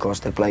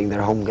 because they're playing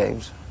their home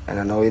games. And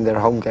I know in their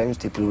home games,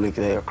 the public,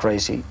 they are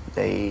crazy.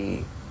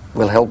 They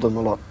will help them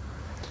a lot.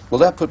 Will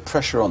that put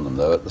pressure on them,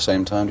 though, at the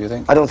same time, do you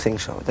think? I don't think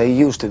so. They're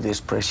used to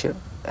this pressure,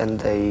 and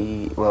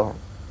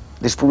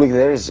this public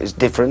there is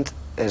different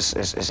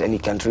as any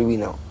country we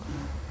know.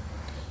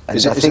 And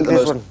is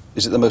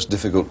it the most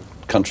difficult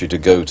country to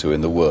go to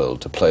in the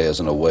world, to play as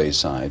an away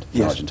side,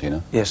 yes.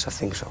 Argentina? Yes, I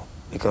think so.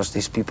 Because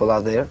these people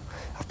are there.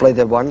 I've played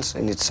there once,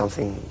 and it's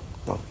something,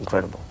 well,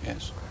 incredible.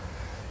 Yes.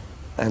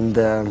 And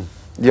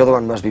the other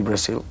one must be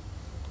Brazil,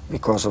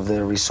 because of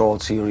their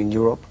results here in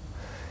Europe,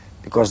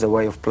 because the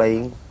way of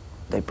playing,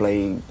 they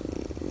play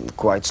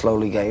quite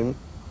slowly game,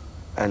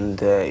 and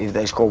if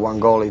they score 1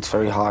 goal, it's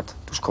very hard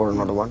to score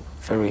another one,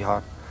 very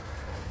hard.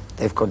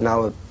 They've got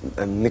now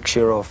a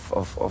mixture of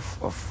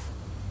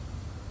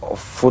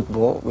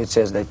football, which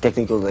says they're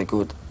technical, they're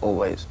good,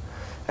 always.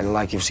 And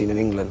like you've seen in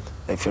England,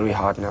 they're very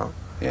hard now.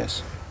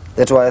 Yes.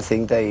 That's why I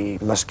think they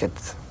must get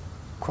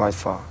quite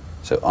far.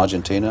 So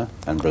Argentina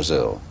and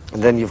Brazil.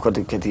 And then you've got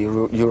to get the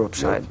Europe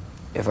side.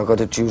 If I got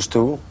to choose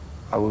 2,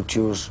 I would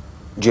choose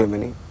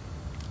Germany.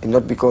 And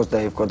not because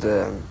they've got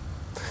a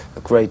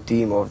great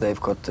team or they've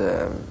got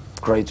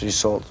great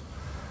results,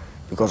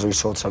 because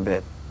results are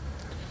bad.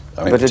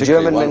 I mean, but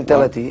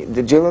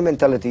the German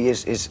mentality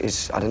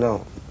is I don't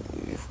know.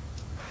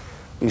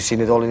 You've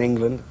seen it all in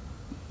England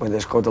when they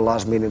scored the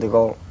last minute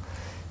goal.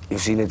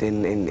 You've seen it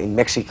in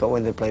Mexico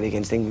when they played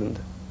against England.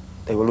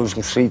 They were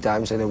losing 3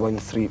 times and they won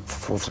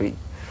 4-3.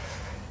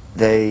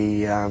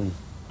 They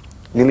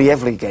nearly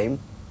every game,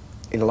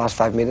 in the last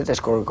 5 minutes, they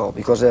score a goal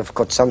because they've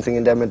got something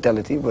in their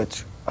mentality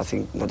which I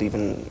think not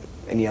even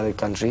any other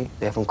country,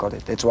 they haven't got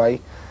it. That's why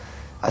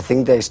I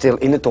think they're still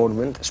in the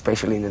tournament,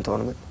 especially in the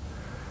tournament.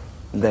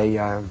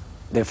 They're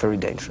very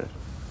dangerous.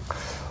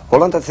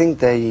 Holland, I think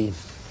they've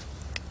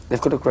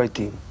got a great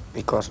team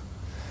because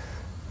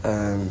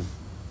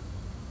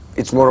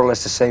it's more or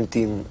less the same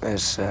team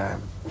as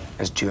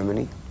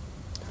Germany.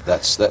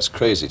 That's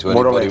crazy to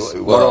more anybody. Or less,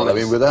 well, more or less. I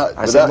mean,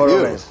 without more you,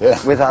 or less. yeah.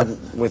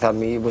 without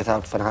me,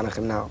 without Van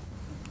Hanegem now.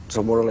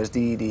 So more or less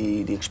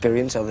the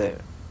experience are there,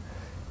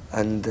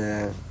 and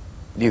the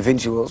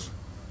individuals,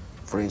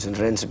 for instance,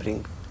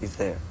 Rensenbrink is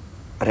there,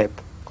 Rep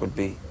could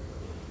be.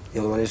 The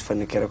other one is Van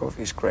der Kerkhoff,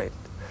 is great.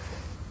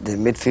 The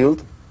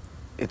midfield,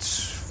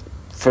 it's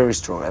very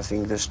strong. I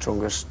think the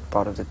strongest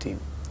part of the team.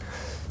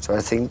 So I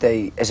think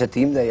as a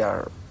team, they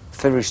are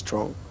very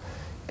strong,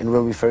 and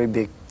will be very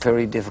big,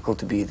 very difficult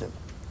to beat them.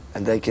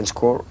 And they can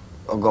score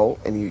a goal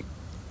any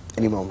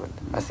moment.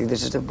 I think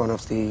this is one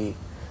of the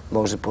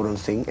most important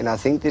thing, and I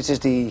think this is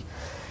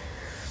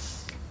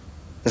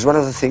one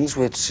of the things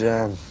which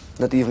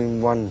not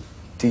even one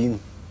team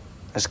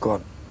has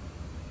got.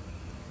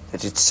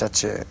 That it's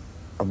such a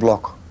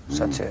block,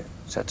 such a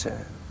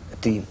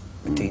team,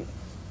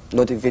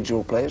 not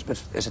individual players,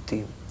 but as a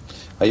team.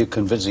 Are you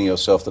convincing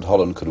yourself that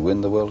Holland could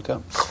win the World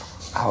Cup?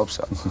 I hope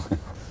so.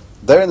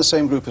 They're in the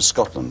same group as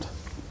Scotland.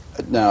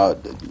 Now,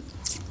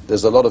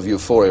 there's a lot of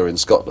euphoria in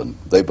Scotland.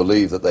 They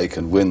believe that they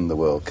can win the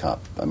World Cup.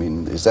 I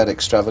mean, is that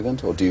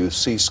extravagant, or do you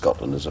see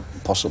Scotland as a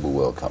possible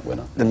World Cup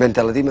winner? The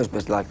mentality must be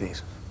like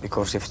this,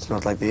 because if it's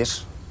not like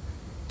this,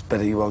 it's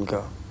better you won't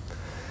go.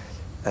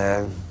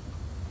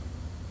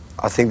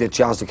 I think the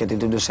chance to get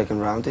into the second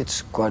round,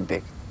 it's quite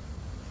big.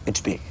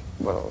 It's big.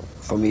 Well,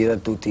 for me, the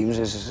 2 teams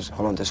is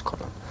Holland and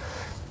Scotland.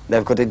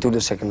 They've got into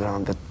the second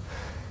round, but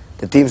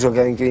the teams who are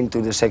going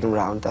into the second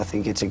round, I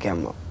think it's a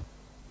gamble.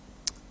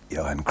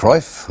 Johan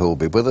Cruyff, who will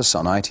be with us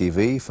on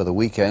ITV for the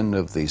weekend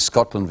of the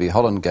Scotland v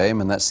Holland game,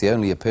 and that's the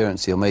only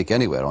appearance he'll make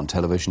anywhere on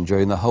television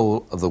during the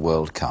whole of the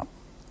World Cup.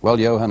 Well,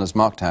 Johan has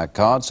marked our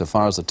card so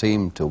far as the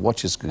team to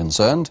watch is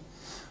concerned,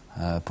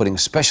 putting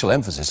special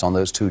emphasis on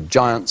those 2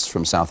 giants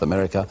from South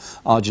America,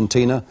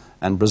 Argentina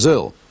and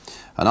Brazil.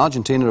 And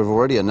Argentina have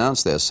already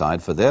announced their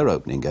side for their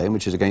opening game,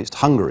 which is against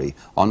Hungary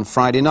on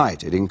Friday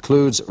night. It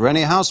includes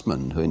René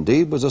Hausmann, who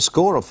indeed was a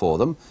scorer for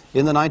them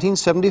in the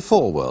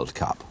 1974 World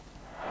Cup.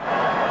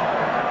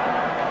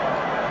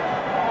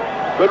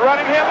 Good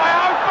running here by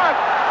Hausmann.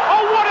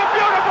 Oh, what a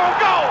beautiful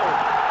goal!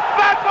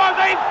 That was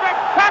a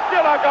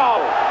spectacular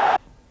goal!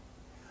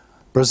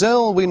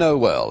 Brazil we know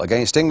well.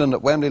 Against England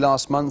at Wembley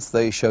last month,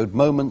 they showed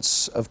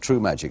moments of true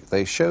magic.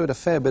 They showed a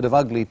fair bit of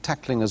ugly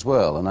tackling as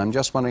well, and I'm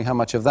just wondering how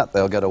much of that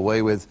they'll get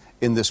away with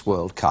in this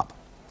World Cup.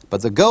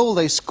 But the goal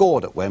they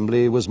scored at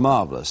Wembley was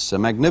marvellous, a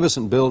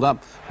magnificent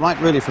build-up right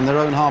really from their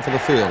own half of the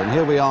field. And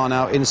here we are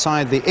now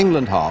inside the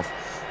England half,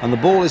 and the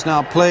ball is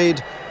now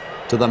played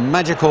to the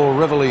magical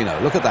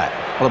Rivellino. Look at that.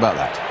 What about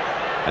that?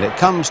 And it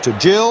comes to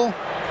Gill,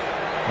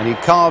 and he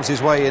carves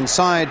his way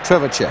inside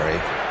Trevor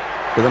Cherry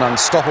with an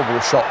unstoppable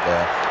shot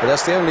there. But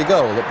that's the only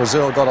goal that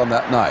Brazil got on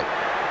that night.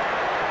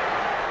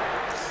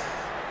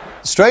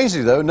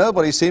 Strangely, though,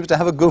 nobody seems to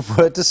have a good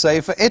word to say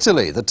for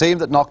Italy, the team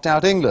that knocked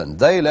out England.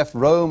 They left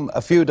Rome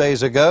a few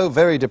days ago,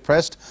 very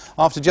depressed,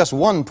 after just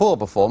one poor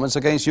performance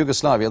against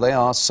Yugoslavia. They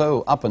are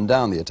so up and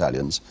down, the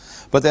Italians.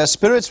 But their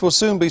spirits will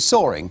soon be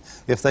soaring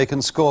if they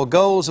can score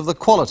goals of the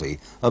quality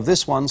of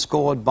this one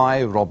scored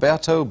by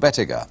Roberto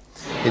Bettiga.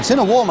 It's in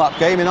a warm-up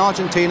game in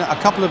Argentina a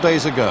couple of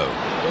days ago.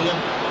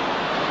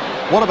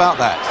 What about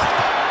that?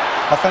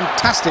 A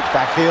fantastic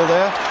back heel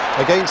there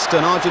against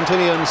an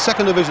Argentinian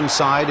second division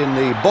side in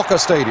the Boca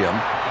Stadium.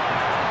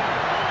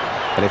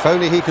 And if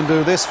only he can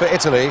do this for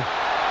Italy,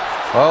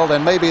 well,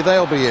 then maybe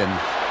they'll be in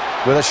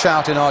with a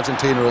shout in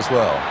Argentina as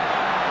well.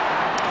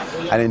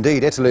 And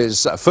indeed,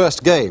 Italy's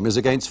first game is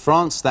against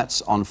France.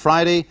 That's on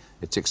Friday.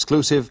 It's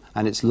exclusive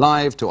and it's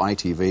live to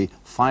ITV,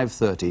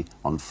 5:30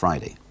 on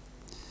Friday.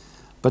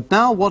 But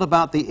now what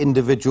about the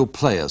individual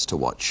players to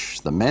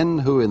watch? The men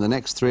who in the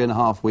next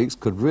 3.5 weeks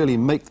could really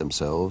make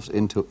themselves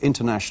into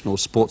international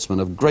sportsmen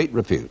of great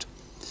repute.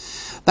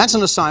 That's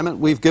an assignment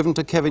we've given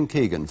to Kevin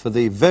Keegan for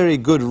the very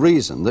good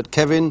reason that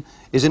Kevin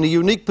is in a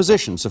unique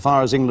position so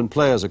far as England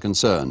players are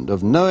concerned,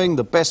 of knowing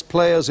the best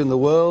players in the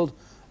world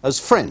as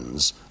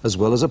friends as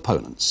well as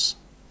opponents.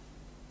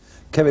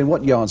 Kevin,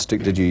 what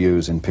yardstick did you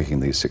use in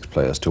picking these 6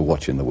 players to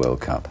watch in the World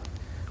Cup?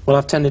 Well,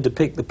 I've tended to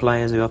pick the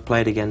players who I've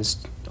played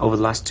against over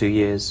the last 2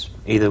 years,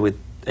 either with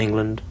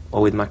England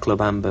or with my club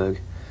Hamburg.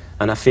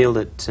 And I feel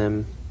that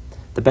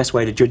the best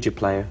way to judge a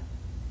player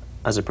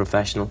as a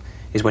professional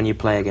is when you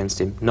play against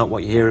him. Not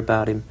what you hear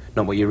about him,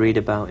 not what you read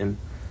about him,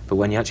 but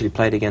when you actually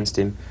played against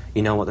him,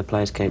 you know what the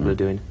player's capable of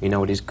doing, you know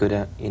what he's good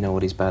at, you know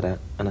what he's bad at,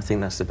 and I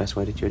think that's the best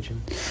way to judge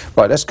him.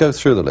 Right, let's go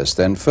through the list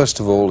then. First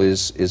of all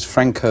is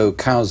Franco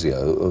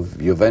Causio of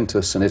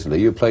Juventus and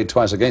Italy. You played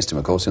twice against him,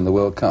 of course, in the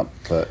World Cup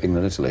for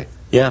England-Italy.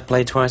 Yeah, I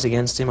played twice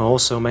against him. I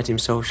also met him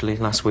socially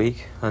last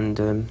week. And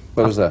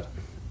where was that?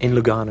 In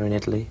Lugano in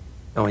Italy,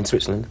 or in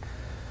Switzerland.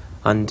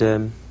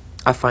 And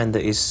I find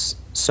that he's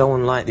so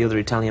unlike the other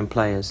Italian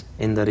players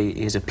in that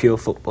he's a pure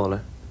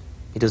footballer.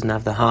 He doesn't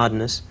have the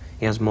hardness.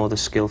 He has more the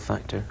skill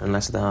factor and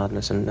less of the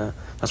hardness, and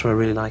that's what I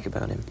really like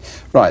about him.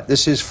 Right,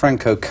 this is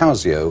Franco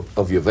Causio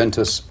of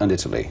Juventus and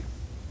Italy.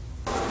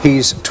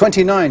 He's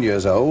 29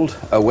 years old,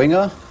 a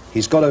winger.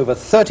 He's got over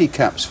 30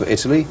 caps for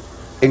Italy,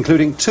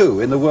 including 2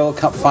 in the World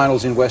Cup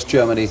finals in West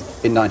Germany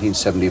in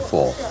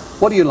 1974.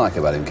 What do you like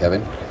about him,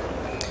 Kevin?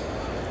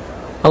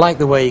 I like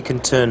the way he can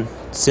turn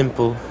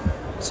simple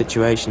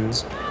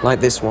situations, like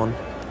this one,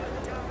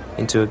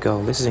 into a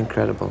goal. This is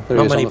incredible.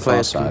 Not many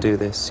players can do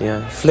this.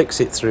 Yeah, he flicks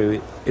it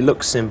through. It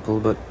looks simple,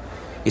 but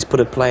he's put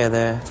a player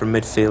there from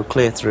midfield,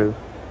 clear through.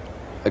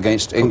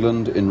 Against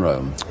England in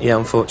Rome? Yeah,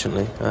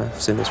 unfortunately.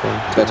 I've seen this one.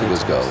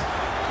 Bettiga's goal.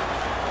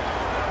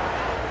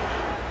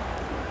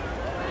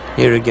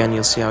 Here again,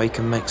 you'll see how he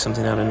can make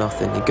something out of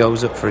nothing. He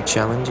goes up for a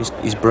challenge.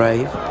 He's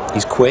brave.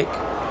 He's quick.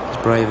 He's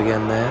brave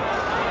again there.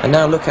 And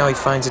now look how he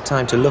finds the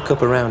time to look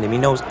up around him. He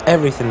knows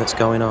everything that's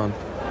going on.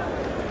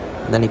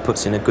 And then he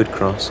puts in a good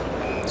cross.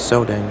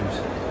 So dangerous.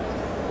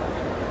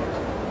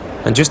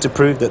 And just to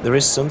prove that there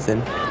is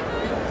something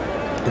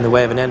in the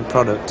way of an end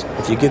product,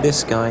 if you give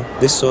this guy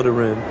this sort of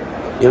room,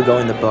 he'll go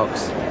in the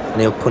box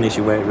and he'll punish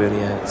you where it really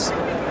hurts.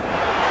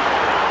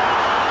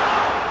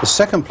 The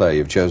second player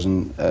you've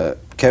chosen,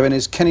 Kevin,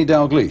 is Kenny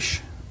Dalglish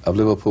of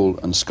Liverpool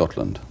and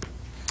Scotland.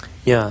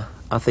 Yeah,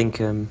 I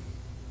think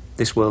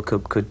this World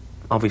Cup could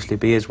obviously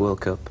be his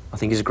World Cup. I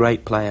think he's a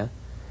great player,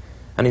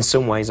 and in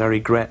some ways I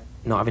regret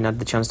not having had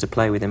the chance to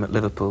play with him at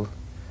Liverpool.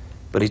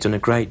 But he's done a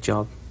great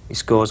job. He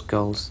scores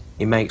goals,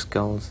 he makes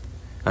goals,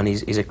 and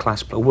he's a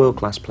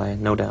world-class player,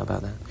 no doubt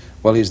about that.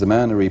 Well, he's the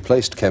man who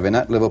replaced Kevin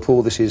at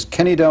Liverpool. This is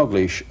Kenny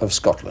Dalglish of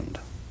Scotland.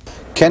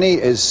 Kenny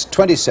is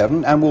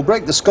 27 and will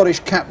break the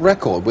Scottish cap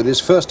record with his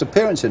first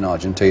appearance in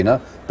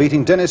Argentina,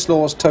 beating Dennis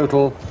Law's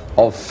total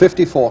of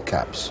 54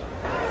 caps.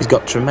 He's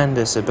got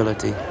tremendous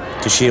ability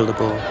to shield a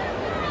ball.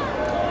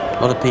 A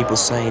lot of people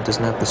say he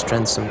doesn't have the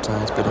strength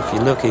sometimes, but if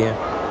you look here,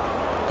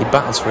 he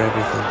battles for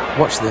everything.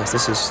 Watch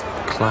this is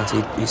class.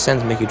 He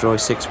sends Mickey Droy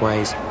 6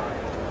 ways,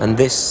 and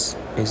this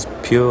is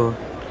pure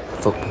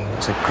football.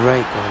 It's a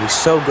great goal. He's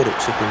so good at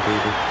chipping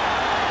people.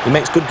 He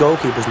makes good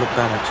goalkeepers look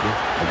bad,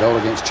 actually. A goal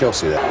against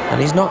Chelsea there. And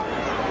he's not,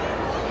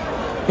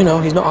 you know,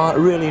 he's not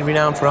really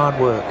renowned for hard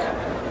work.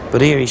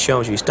 But here he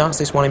shows you. He starts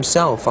this one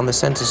himself on the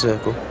centre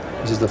circle.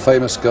 This is the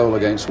famous goal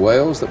against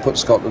Wales that put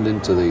Scotland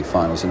into the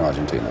finals in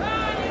Argentina.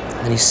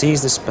 And he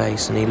sees the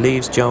space and he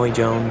leaves Joey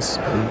Jones.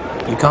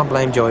 And you can't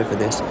blame Joey for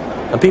this.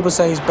 And people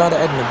say he's bad at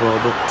heading the ball,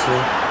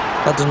 but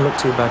That doesn't look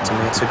too bad to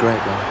me. It's a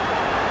great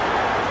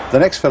goal. The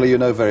next fellow you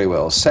know very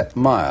well, Sepp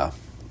Maier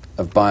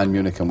of Bayern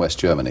Munich and West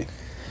Germany.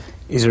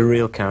 He's a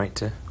real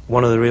character,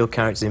 one of the real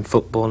characters in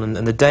football, and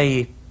the day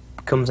he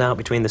comes out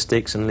between the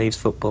sticks and leaves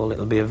football,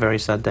 it'll be a very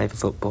sad day for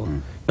football.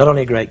 Not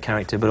only a great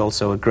character, but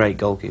also a great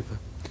goalkeeper.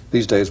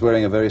 These days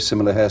wearing a very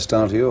similar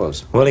hairstyle to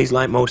yours. Well, he's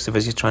like most of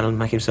us, he's trying to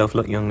make himself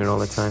look younger all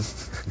the time.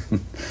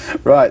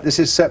 Right, this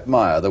is Sepp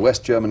Maier, the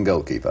West German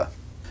goalkeeper.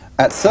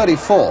 At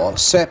 34,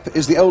 Sepp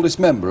is the oldest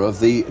member of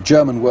the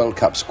German World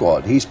Cup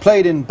squad. He's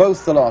played in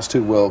both the last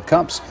two World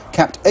Cups,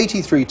 capped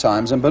 83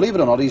 times, and believe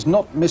it or not, he's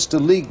not missed a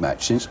league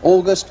match since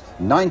August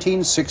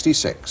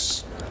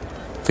 1966.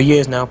 For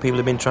years now, people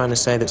have been trying to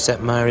say that Sepp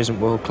Maier isn't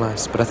world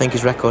class, but I think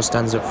his record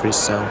stands up for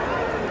itself.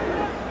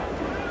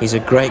 He's a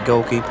great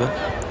goalkeeper.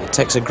 It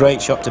takes a great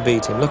shot to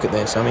beat him. Look at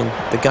this. I mean,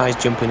 the guy's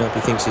jumping up,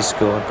 he thinks he's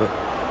scored, but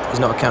he's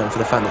not accounting for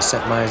the fact that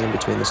Sepp Maier's in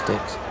between the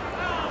sticks.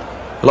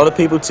 A lot of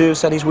people too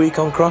said he's weak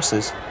on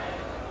crosses,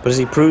 but as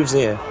he proves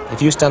here,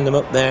 if you stand him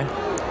up there,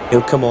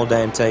 he'll come all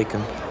day and take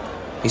them.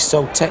 He's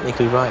so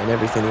technically right in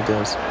everything he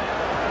does.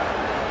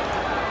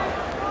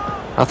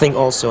 I think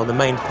also the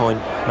main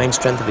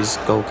strength of his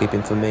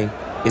goalkeeping for me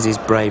is his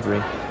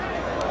bravery.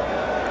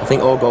 I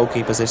think all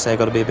goalkeepers, they say,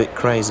 got to be a bit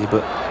crazy,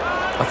 but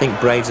I think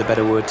brave's a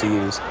better word to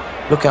use.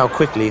 Look how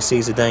quickly he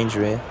sees the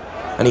danger here,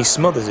 and he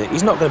smothers it.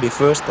 He's not going to be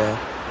first there,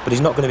 but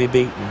he's not going to be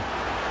beaten.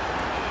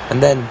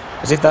 And then,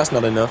 as if that's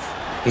not enough,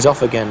 he's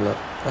off again, look.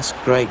 That's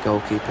great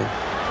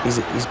goalkeeping.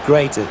 He's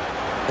great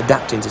at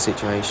adapting to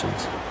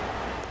situations.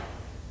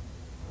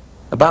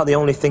 About the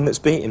only thing that's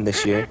beat him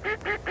this year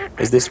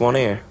is this one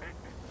here.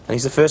 And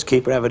he's the first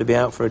keeper ever to be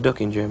out for a duck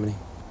in Germany.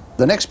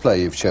 The next player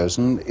you've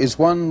chosen is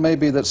one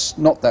maybe that's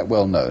not that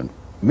well known.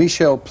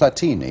 Michel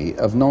Platini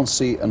of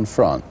Nancy and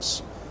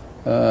France.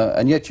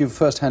 And yet you've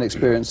first-hand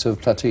experience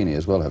of Platini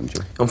as well, haven't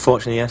you?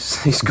 Unfortunately,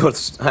 yes. He scored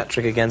a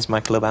hat-trick against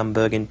my club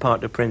Hamburg in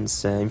Parc des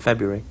Princes in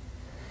February.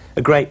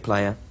 A great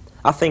player.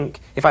 I think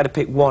if I had to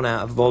pick one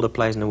out of all the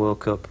players in the World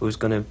Cup who's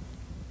going to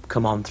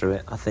come on through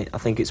it, I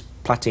think it's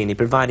Platini,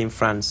 providing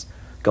France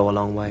go a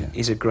long way. Yeah.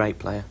 He's a great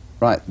player.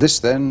 Right, this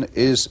then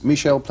is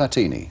Michel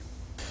Platini.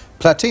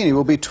 Platini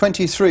will be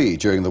 23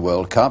 during the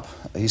World Cup.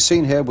 He's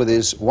seen here with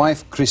his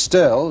wife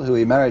Christelle, who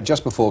he married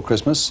just before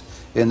Christmas,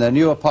 in their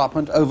new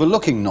apartment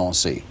overlooking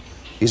Nancy.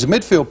 He's a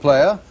midfield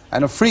player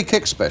and a free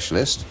kick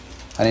specialist,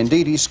 and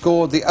indeed he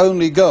scored the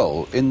only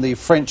goal in the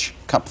French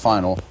Cup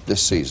final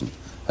this season.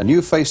 A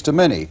new face to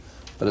many,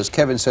 but as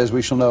Kevin says,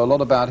 we shall know a lot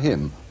about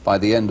him by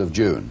the end of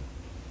June.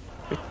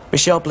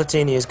 Michel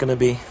Platini is going to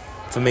be,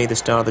 for me, the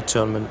star of the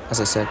tournament,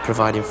 as I said,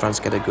 providing France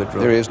get a good run.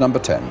 There he is, number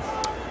 10.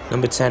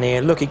 Number 10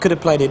 here. Look, he could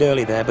have played it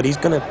early there, but he's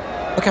going to...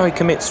 Look how he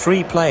commits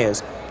 3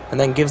 players and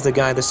then gives the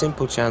guy the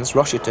simple chance,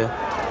 Rochiter,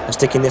 of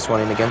sticking this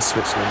one in against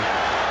Switzerland.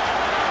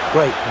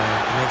 Great player.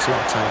 He makes a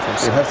lot of time for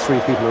himself. He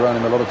had 3 people around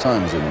him a lot of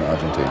times in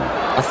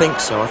Argentina. I think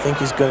so. I think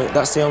he's going to...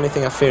 That's the only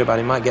thing I fear about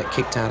him. He might get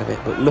kicked out of it,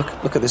 but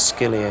look at the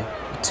skill here.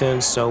 He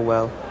turns so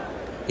well.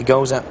 He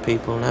goes at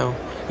people now.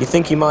 You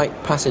think he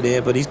might pass it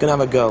here, but he's going to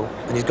have a go.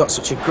 And he's got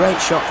such a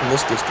great shot from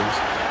this distance.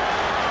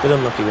 Bit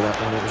unlucky with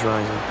that one, it was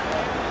rising.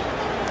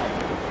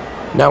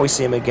 Now we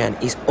see him again.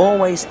 He's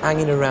always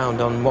hanging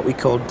around on what we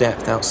call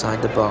depth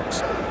outside the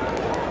box.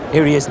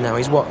 Here he is now.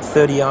 He's, what,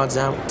 30 yards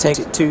out? Takes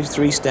it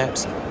 2-3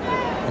 steps.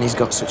 And he's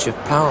got such a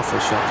powerful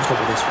shot. Just look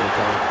at this for a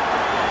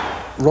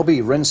goal. Robbie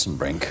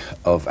Rensenbrink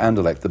of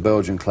Anderlecht, the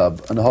Belgian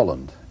club, and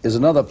Holland, is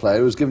another player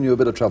who's given you a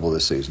bit of trouble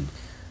this season.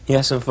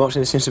 Yes,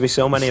 unfortunately, there seems to be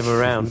so many of them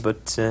around,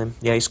 but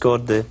yeah, he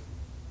scored the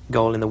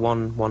goal in the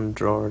 1-1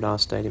 draw at our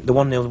stadium, the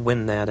 1-0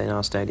 win they had in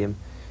our stadium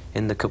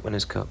in the Cup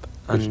Winners' Cup,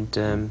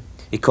 and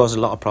he caused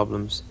a lot of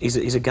problems.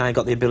 He's a guy who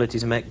got the ability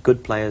to make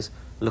good players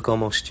look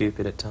almost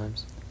stupid at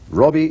times.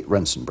 Robbie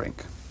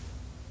Rensenbrink.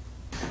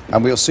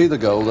 And we'll see the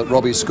goal that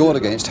Robbie scored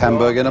against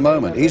Hamburg in a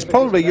moment. He's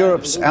probably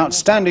Europe's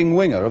outstanding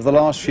winger of the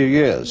last few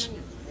years.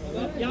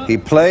 He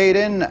played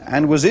in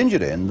and was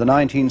injured in the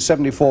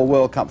 1974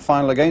 World Cup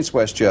final against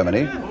West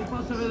Germany.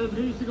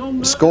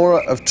 The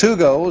scorer of 2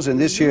 goals in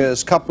this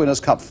year's Cup Winners'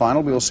 Cup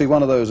final. We'll see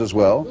one of those as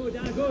well.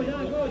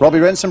 Robbie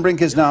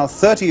Rensenbrink is now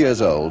 30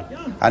 years old,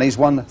 and he's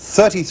won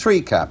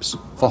 33 caps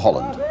for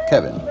Holland.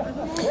 Kevin.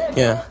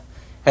 Yeah,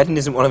 heading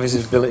isn't one of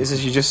his abilities,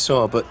 as you just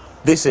saw, but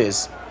this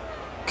is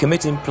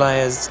committing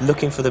players,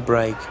 looking for the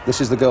break.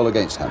 This is the goal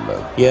against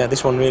Hamburg. Yeah,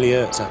 this one really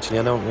hurts, actually.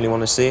 I don't really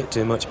want to see it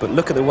too much, but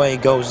look at the way he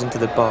goes into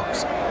the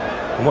box.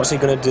 And what's he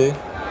going to do?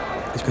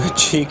 He's going to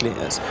cheekily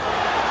us.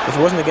 If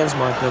it wasn't against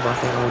my club, I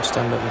think I would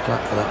stand up and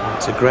clap for that one.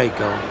 It's a great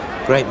goal,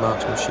 great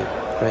marksmanship,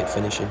 great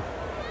finishing.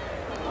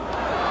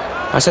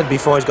 I said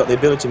before, he's got the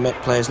ability to make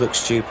players look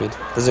stupid.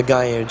 There's a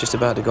guy here just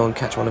about to go and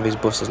catch one of his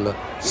buses, look.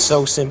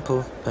 So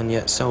simple, and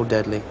yet so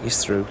deadly.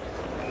 He's through.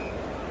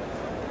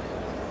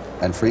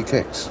 And free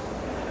kicks.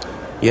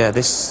 Yeah,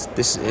 this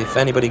if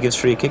anybody gives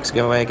free kicks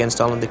go away against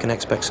Holland, they can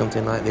expect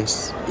something like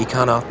this. He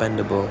can't half-bend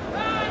the ball.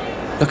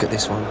 Look at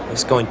this one.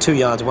 It's going 2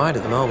 yards wide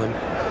at the moment.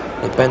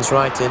 It bends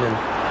right in, and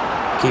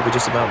the keeper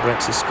just about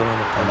breaks his skull on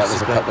the post. And that was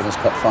the Cup Winners'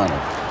 Cup final.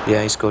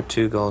 Yeah, he scored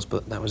 2 goals,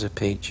 but that was a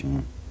peach.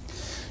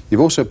 You've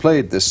also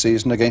played this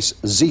season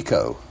against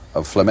Zico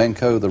of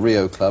Flamenco, the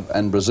Rio club,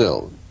 and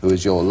Brazil, who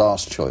is your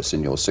last choice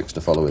in your 6 to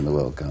follow in the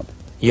World Cup.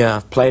 Yeah,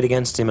 I've played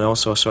against him and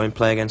also saw him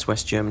play against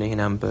West Germany in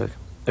Hamburg.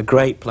 A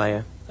great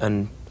player,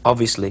 and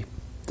obviously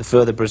the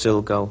further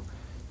Brazil go,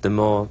 the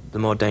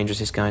more dangerous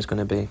this guy's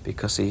going to be,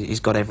 because he's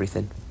got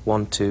everything.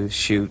 1-2,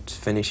 shoot,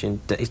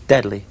 finishing, he's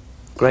deadly.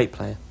 Great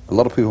player. A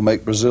lot of people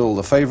make Brazil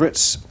the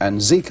favourites,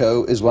 and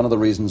Zico is one of the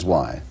reasons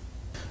why.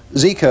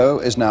 Zico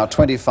is now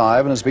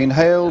 25 and has been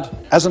hailed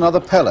as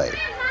another Pelé.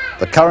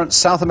 The current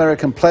South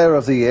American Player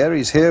of the Year.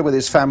 He's here with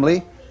his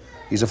family.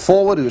 He's a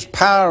forward whose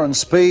power and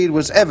speed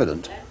was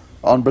evident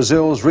on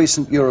Brazil's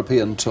recent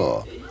European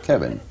tour.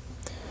 Kevin.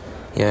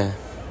 Yeah,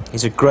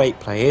 he's a great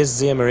player. Here's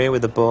Zia Maria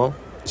with the ball.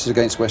 This is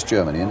against West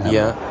Germany in Hamburg.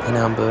 Yeah, in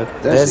Hamburg.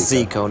 There's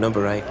Zico,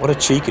 number 8. What a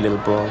cheeky little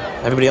ball.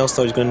 Everybody else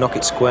thought he was going to knock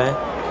it square.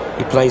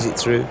 He plays it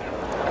through,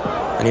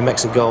 and he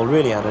makes a goal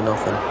really out of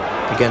nothing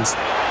against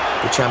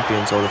the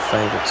champions or the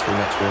favourites for the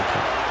next World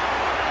Cup.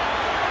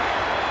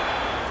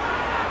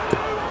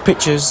 The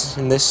pictures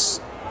in this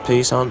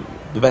piece aren't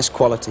the best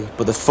quality,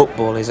 but the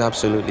football is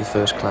absolutely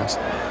first class.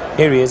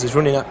 Here he is, he's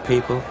running at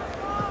people.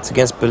 It's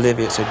against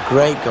Bolivia. It's a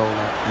great goal.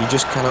 That. You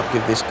just cannot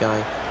give this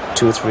guy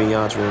 2 or 3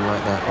 yards room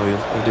like that, or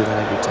he'll do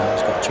that every time.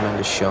 He's got a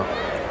tremendous shot.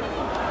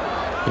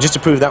 And just to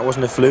prove that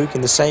wasn't a fluke, in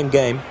the same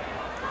game,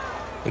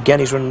 again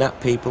he's running at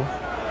people.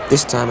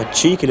 This time a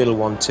cheeky little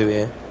 1-2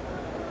 here.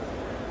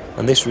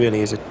 And this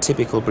really is a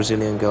typical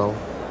Brazilian goal.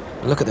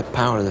 And look at the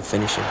power of the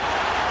finishing.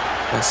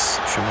 That's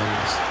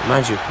tremendous.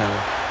 Reminds you of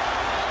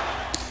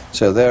Pelé.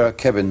 So there are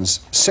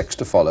Kevin's 6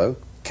 to follow.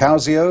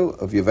 Causio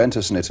of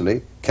Juventus in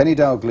Italy, Kenny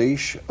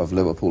Dalglish of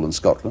Liverpool and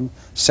Scotland,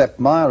 Sepp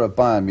Maier of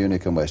Bayern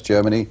Munich and West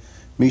Germany,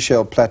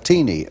 Michel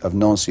Platini of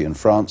Nancy in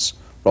France,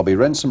 Robbie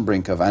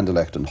Rensenbrink of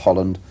Anderlecht and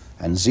Holland,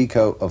 and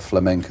Zico of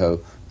Flamenco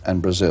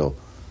and Brazil.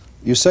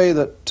 You say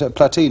that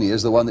Platini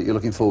is the one that you're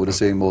looking forward to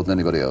seeing more than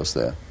anybody else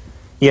there.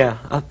 Yeah,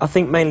 I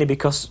think mainly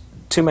because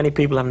too many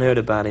people haven't heard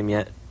about him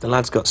yet. The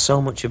lad's got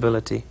so much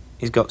ability.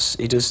 He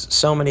does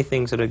so many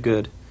things that are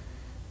good,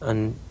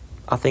 and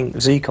I think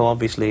Zico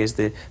obviously is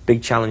the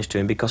big challenge to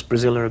him, because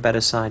Brazil are a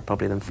better side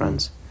probably than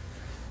France.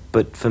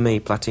 But for me,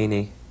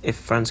 Platini, if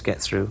France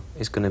get through,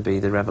 is going to be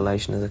the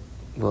revelation of the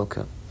World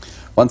Cup.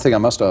 One thing I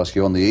must ask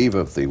you on the eve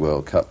of the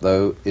World Cup,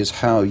 though, is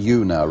how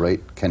you now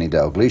rate Kenny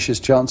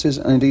Dalglish's chances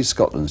and indeed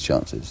Scotland's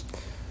chances.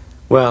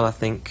 Well, I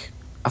think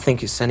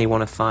it's any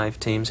one of 5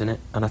 teams in it,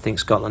 and I think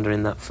Scotland are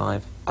in that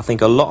 5. I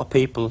think a lot of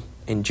people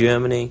in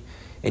Germany,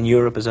 in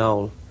Europe as a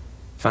whole,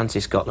 fancy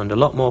Scotland. A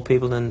lot more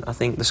people than I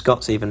think the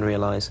Scots even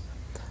realise.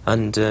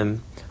 And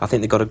I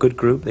think they've got a good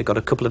group. They've got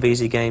a couple of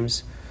easy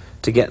games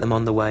to get them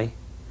on the way.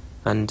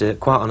 And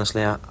quite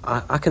honestly,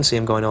 I can see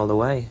them going all the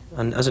way.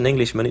 And as an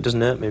Englishman, it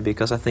doesn't hurt me,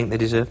 because I think they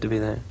deserve to be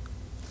there.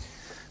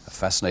 A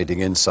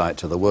fascinating insight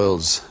to the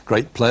world's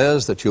great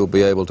players that you'll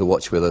be able to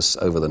watch with us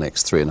over the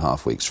next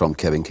 3.5 weeks from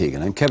Kevin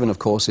Keegan. And Kevin, of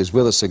course, is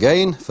with us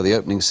again for the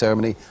opening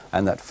ceremony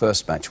and that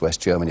first match, West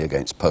Germany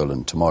against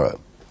Poland, tomorrow.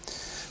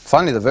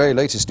 Finally, the very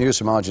latest news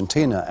from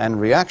Argentina and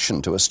reaction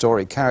to a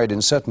story carried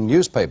in certain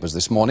newspapers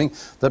this morning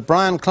that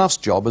Brian Clough's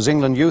job as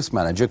England youth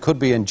manager could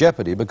be in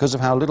jeopardy because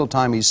of how little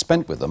time he's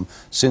spent with them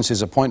since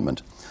his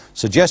appointment.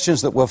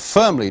 Suggestions that were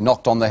firmly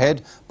knocked on the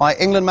head by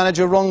England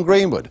manager Ron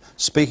Greenwood,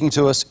 speaking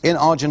to us in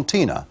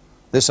Argentina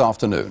this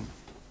afternoon.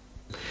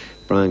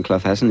 Brian Clough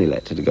hasn't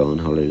elected to go on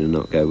holiday and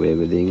not go away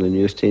with the England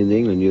youth team. The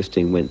England youth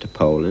team went to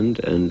Poland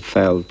and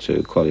failed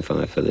to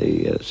qualify for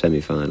the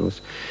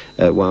semi-finals,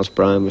 whilst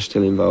Brian was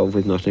still involved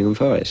with Nottingham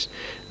Forest.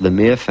 The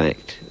mere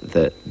fact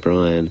that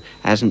Brian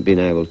hasn't been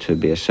able to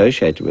be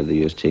associated with the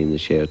youth team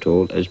this year at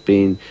all has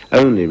been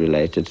only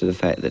related to the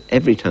fact that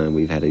every time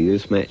we've had a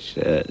youth match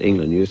at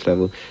England youth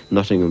level,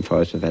 Nottingham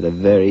Forest have had a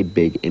very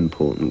big,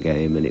 important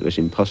game, and it was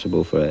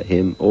impossible for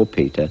him or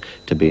Peter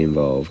to be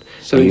involved.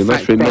 So in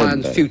fact,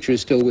 Brian's future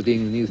is still with the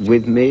England youth team?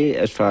 With me,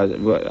 as far as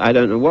I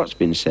don't know what's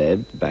been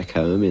said back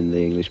home in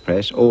the English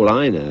press. All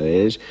I know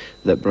is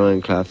that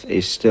Brian Clough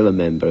is still a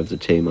member of the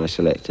team I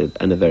selected,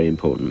 and a very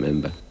important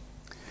member.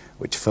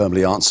 Which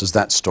firmly answers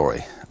that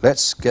story.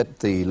 Let's get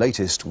the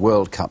latest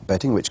World Cup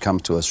betting, which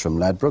comes to us from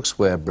Ladbrokes,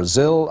 where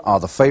Brazil are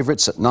the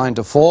favourites at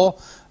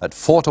 9-4. At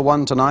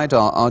 4-1 tonight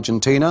are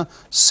Argentina,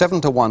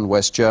 7-1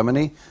 West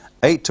Germany,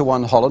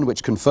 8-1 Holland,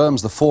 which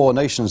confirms the 4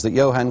 nations that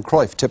Johan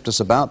Cruyff tipped us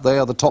about. They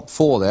are the top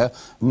 4 there.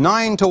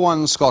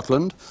 9-1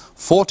 Scotland,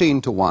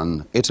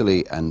 14-1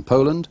 Italy and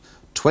Poland,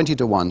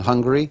 20-1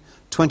 Hungary,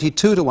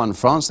 22-1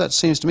 France, that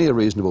seems to me a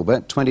reasonable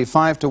bet,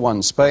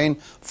 25-1 Spain,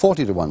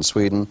 40-1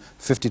 Sweden,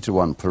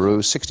 50-1 Peru,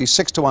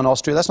 66-1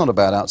 Austria, that's not a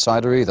bad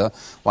outsider either,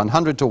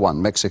 100-1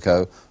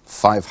 Mexico,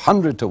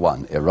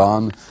 500-1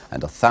 Iran,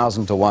 and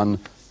 1,000-1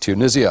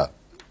 Tunisia.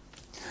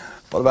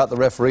 What about the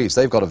referees?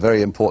 They've got a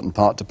very important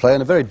part to play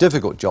and a very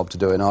difficult job to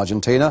do in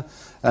Argentina.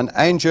 And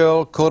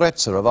Angel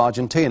Corretza of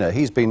Argentina,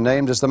 he's been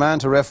named as the man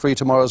to referee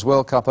tomorrow's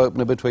World Cup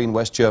opener between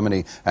West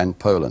Germany and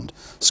Poland.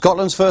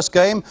 Scotland's first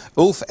game,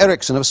 Ulf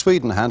Eriksson of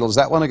Sweden handles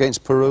that one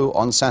against Peru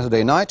on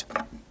Saturday night.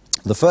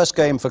 The first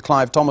game for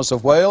Clive Thomas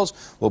of Wales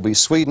will be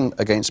Sweden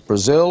against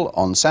Brazil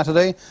on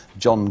Saturday.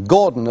 John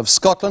Gordon of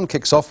Scotland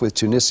kicks off with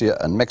Tunisia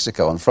and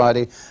Mexico on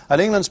Friday. And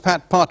England's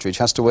Pat Partridge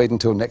has to wait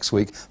until next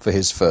week for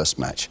his first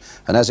match.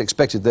 And as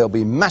expected, there'll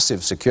be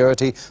massive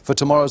security for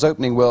tomorrow's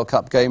opening World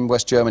Cup game,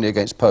 West Germany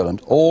against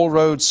Poland. All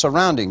roads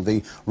surrounding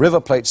the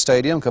River Plate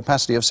Stadium,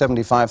 capacity of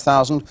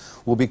 75,000,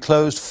 will be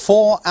closed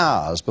 4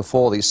 hours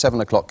before the 7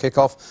 o'clock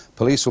kickoff.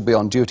 Police will be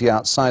on duty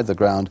outside the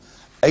ground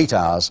 8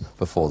 hours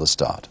before the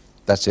start.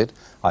 That's it.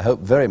 I hope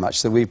very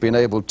much that we've been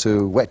able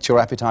to whet your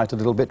appetite a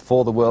little bit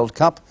for the World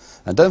Cup.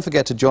 And don't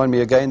forget to join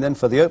me again then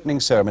for the opening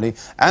ceremony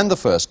and the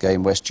first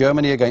game, West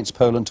Germany against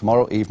Poland,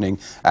 tomorrow evening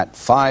at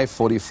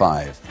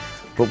 5:45.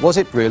 But was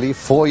it really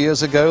 4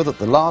 years ago that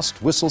the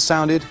last whistle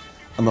sounded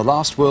and the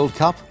last World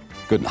Cup?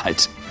 Good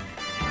night.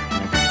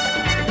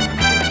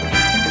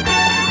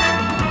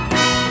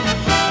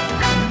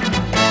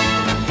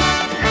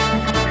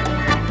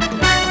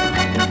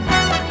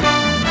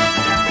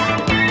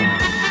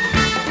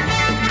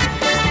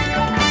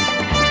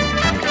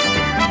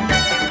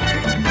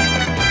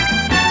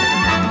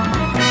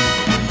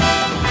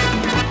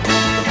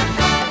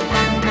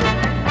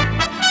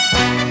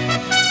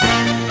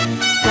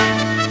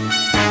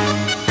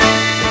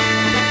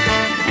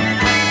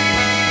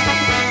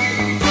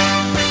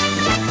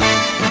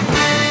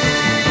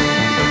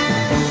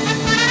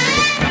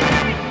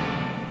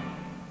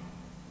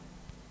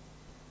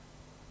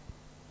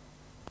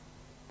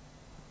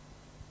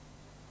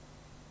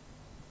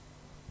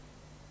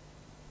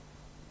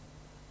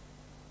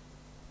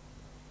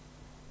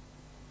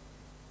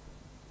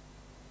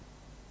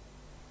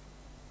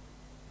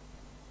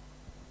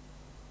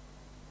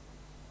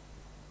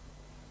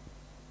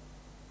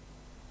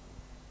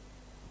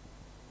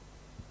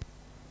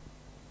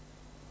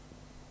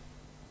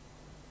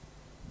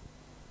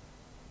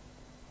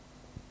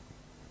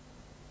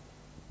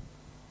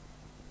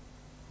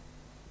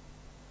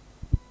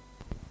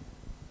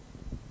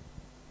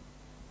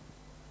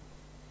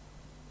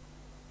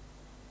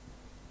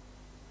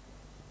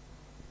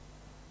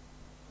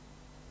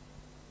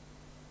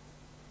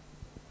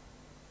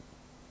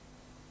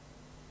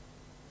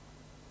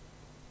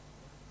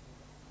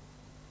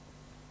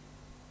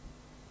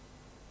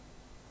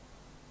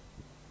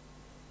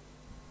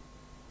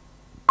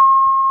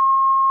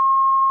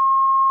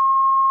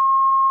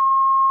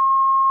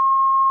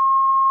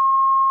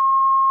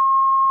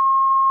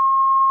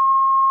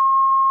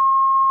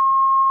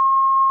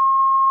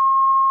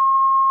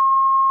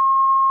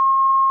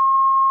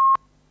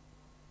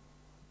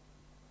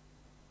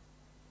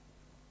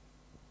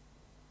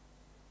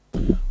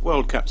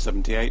 World Cup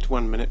 78,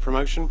 1 minute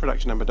promotion,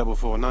 production number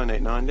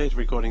 44989, data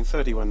recording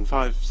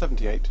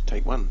 31/5/78,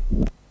 take 1.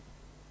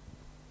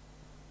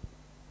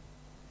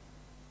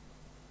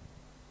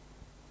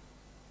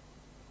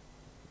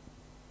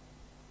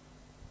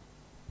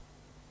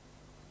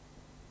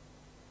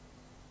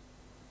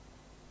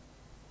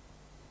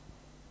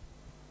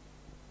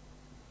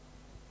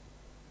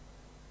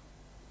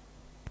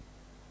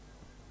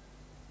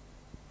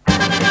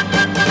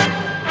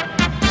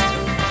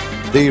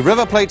 The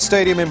River Plate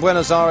Stadium in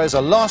Buenos Aires,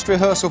 a last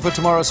rehearsal for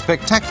tomorrow's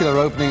spectacular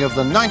opening of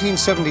the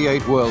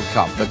 1978 World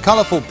Cup. The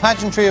colourful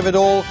pageantry of it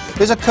all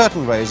is a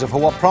curtain raiser for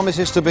what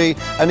promises to be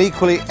an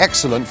equally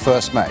excellent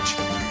first match.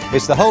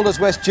 It's the holders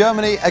West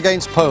Germany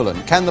against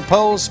Poland. Can the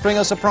Poles spring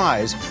a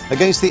surprise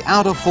against the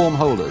out-of-form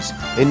holders?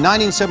 In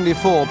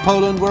 1974,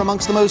 Poland were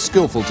amongst the most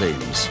skillful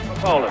teams.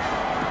 Poland.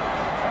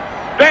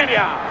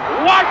 Benia,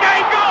 what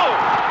a goal!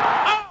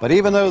 But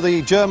even though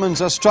the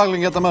Germans are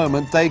struggling at the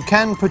moment, they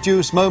can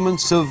produce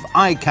moments of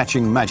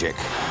eye-catching magic.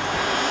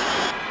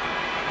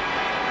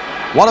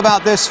 What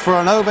about this for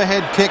an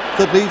overhead kick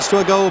that leads to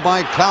a goal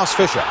by Klaus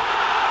Fischer?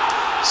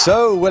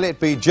 So, will it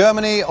be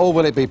Germany or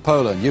will it be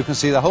Poland? You can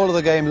see the whole of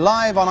the game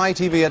live on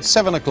ITV at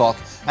 7 o'clock.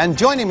 And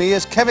joining me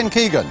is Kevin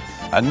Keegan.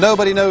 And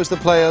nobody knows the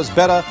players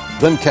better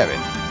than Kevin.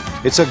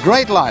 It's a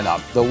great lineup.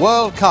 The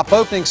World Cup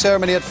opening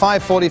ceremony at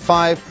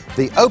 5:45.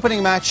 The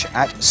opening match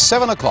at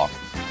 7 o'clock.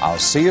 I'll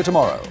see you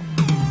tomorrow.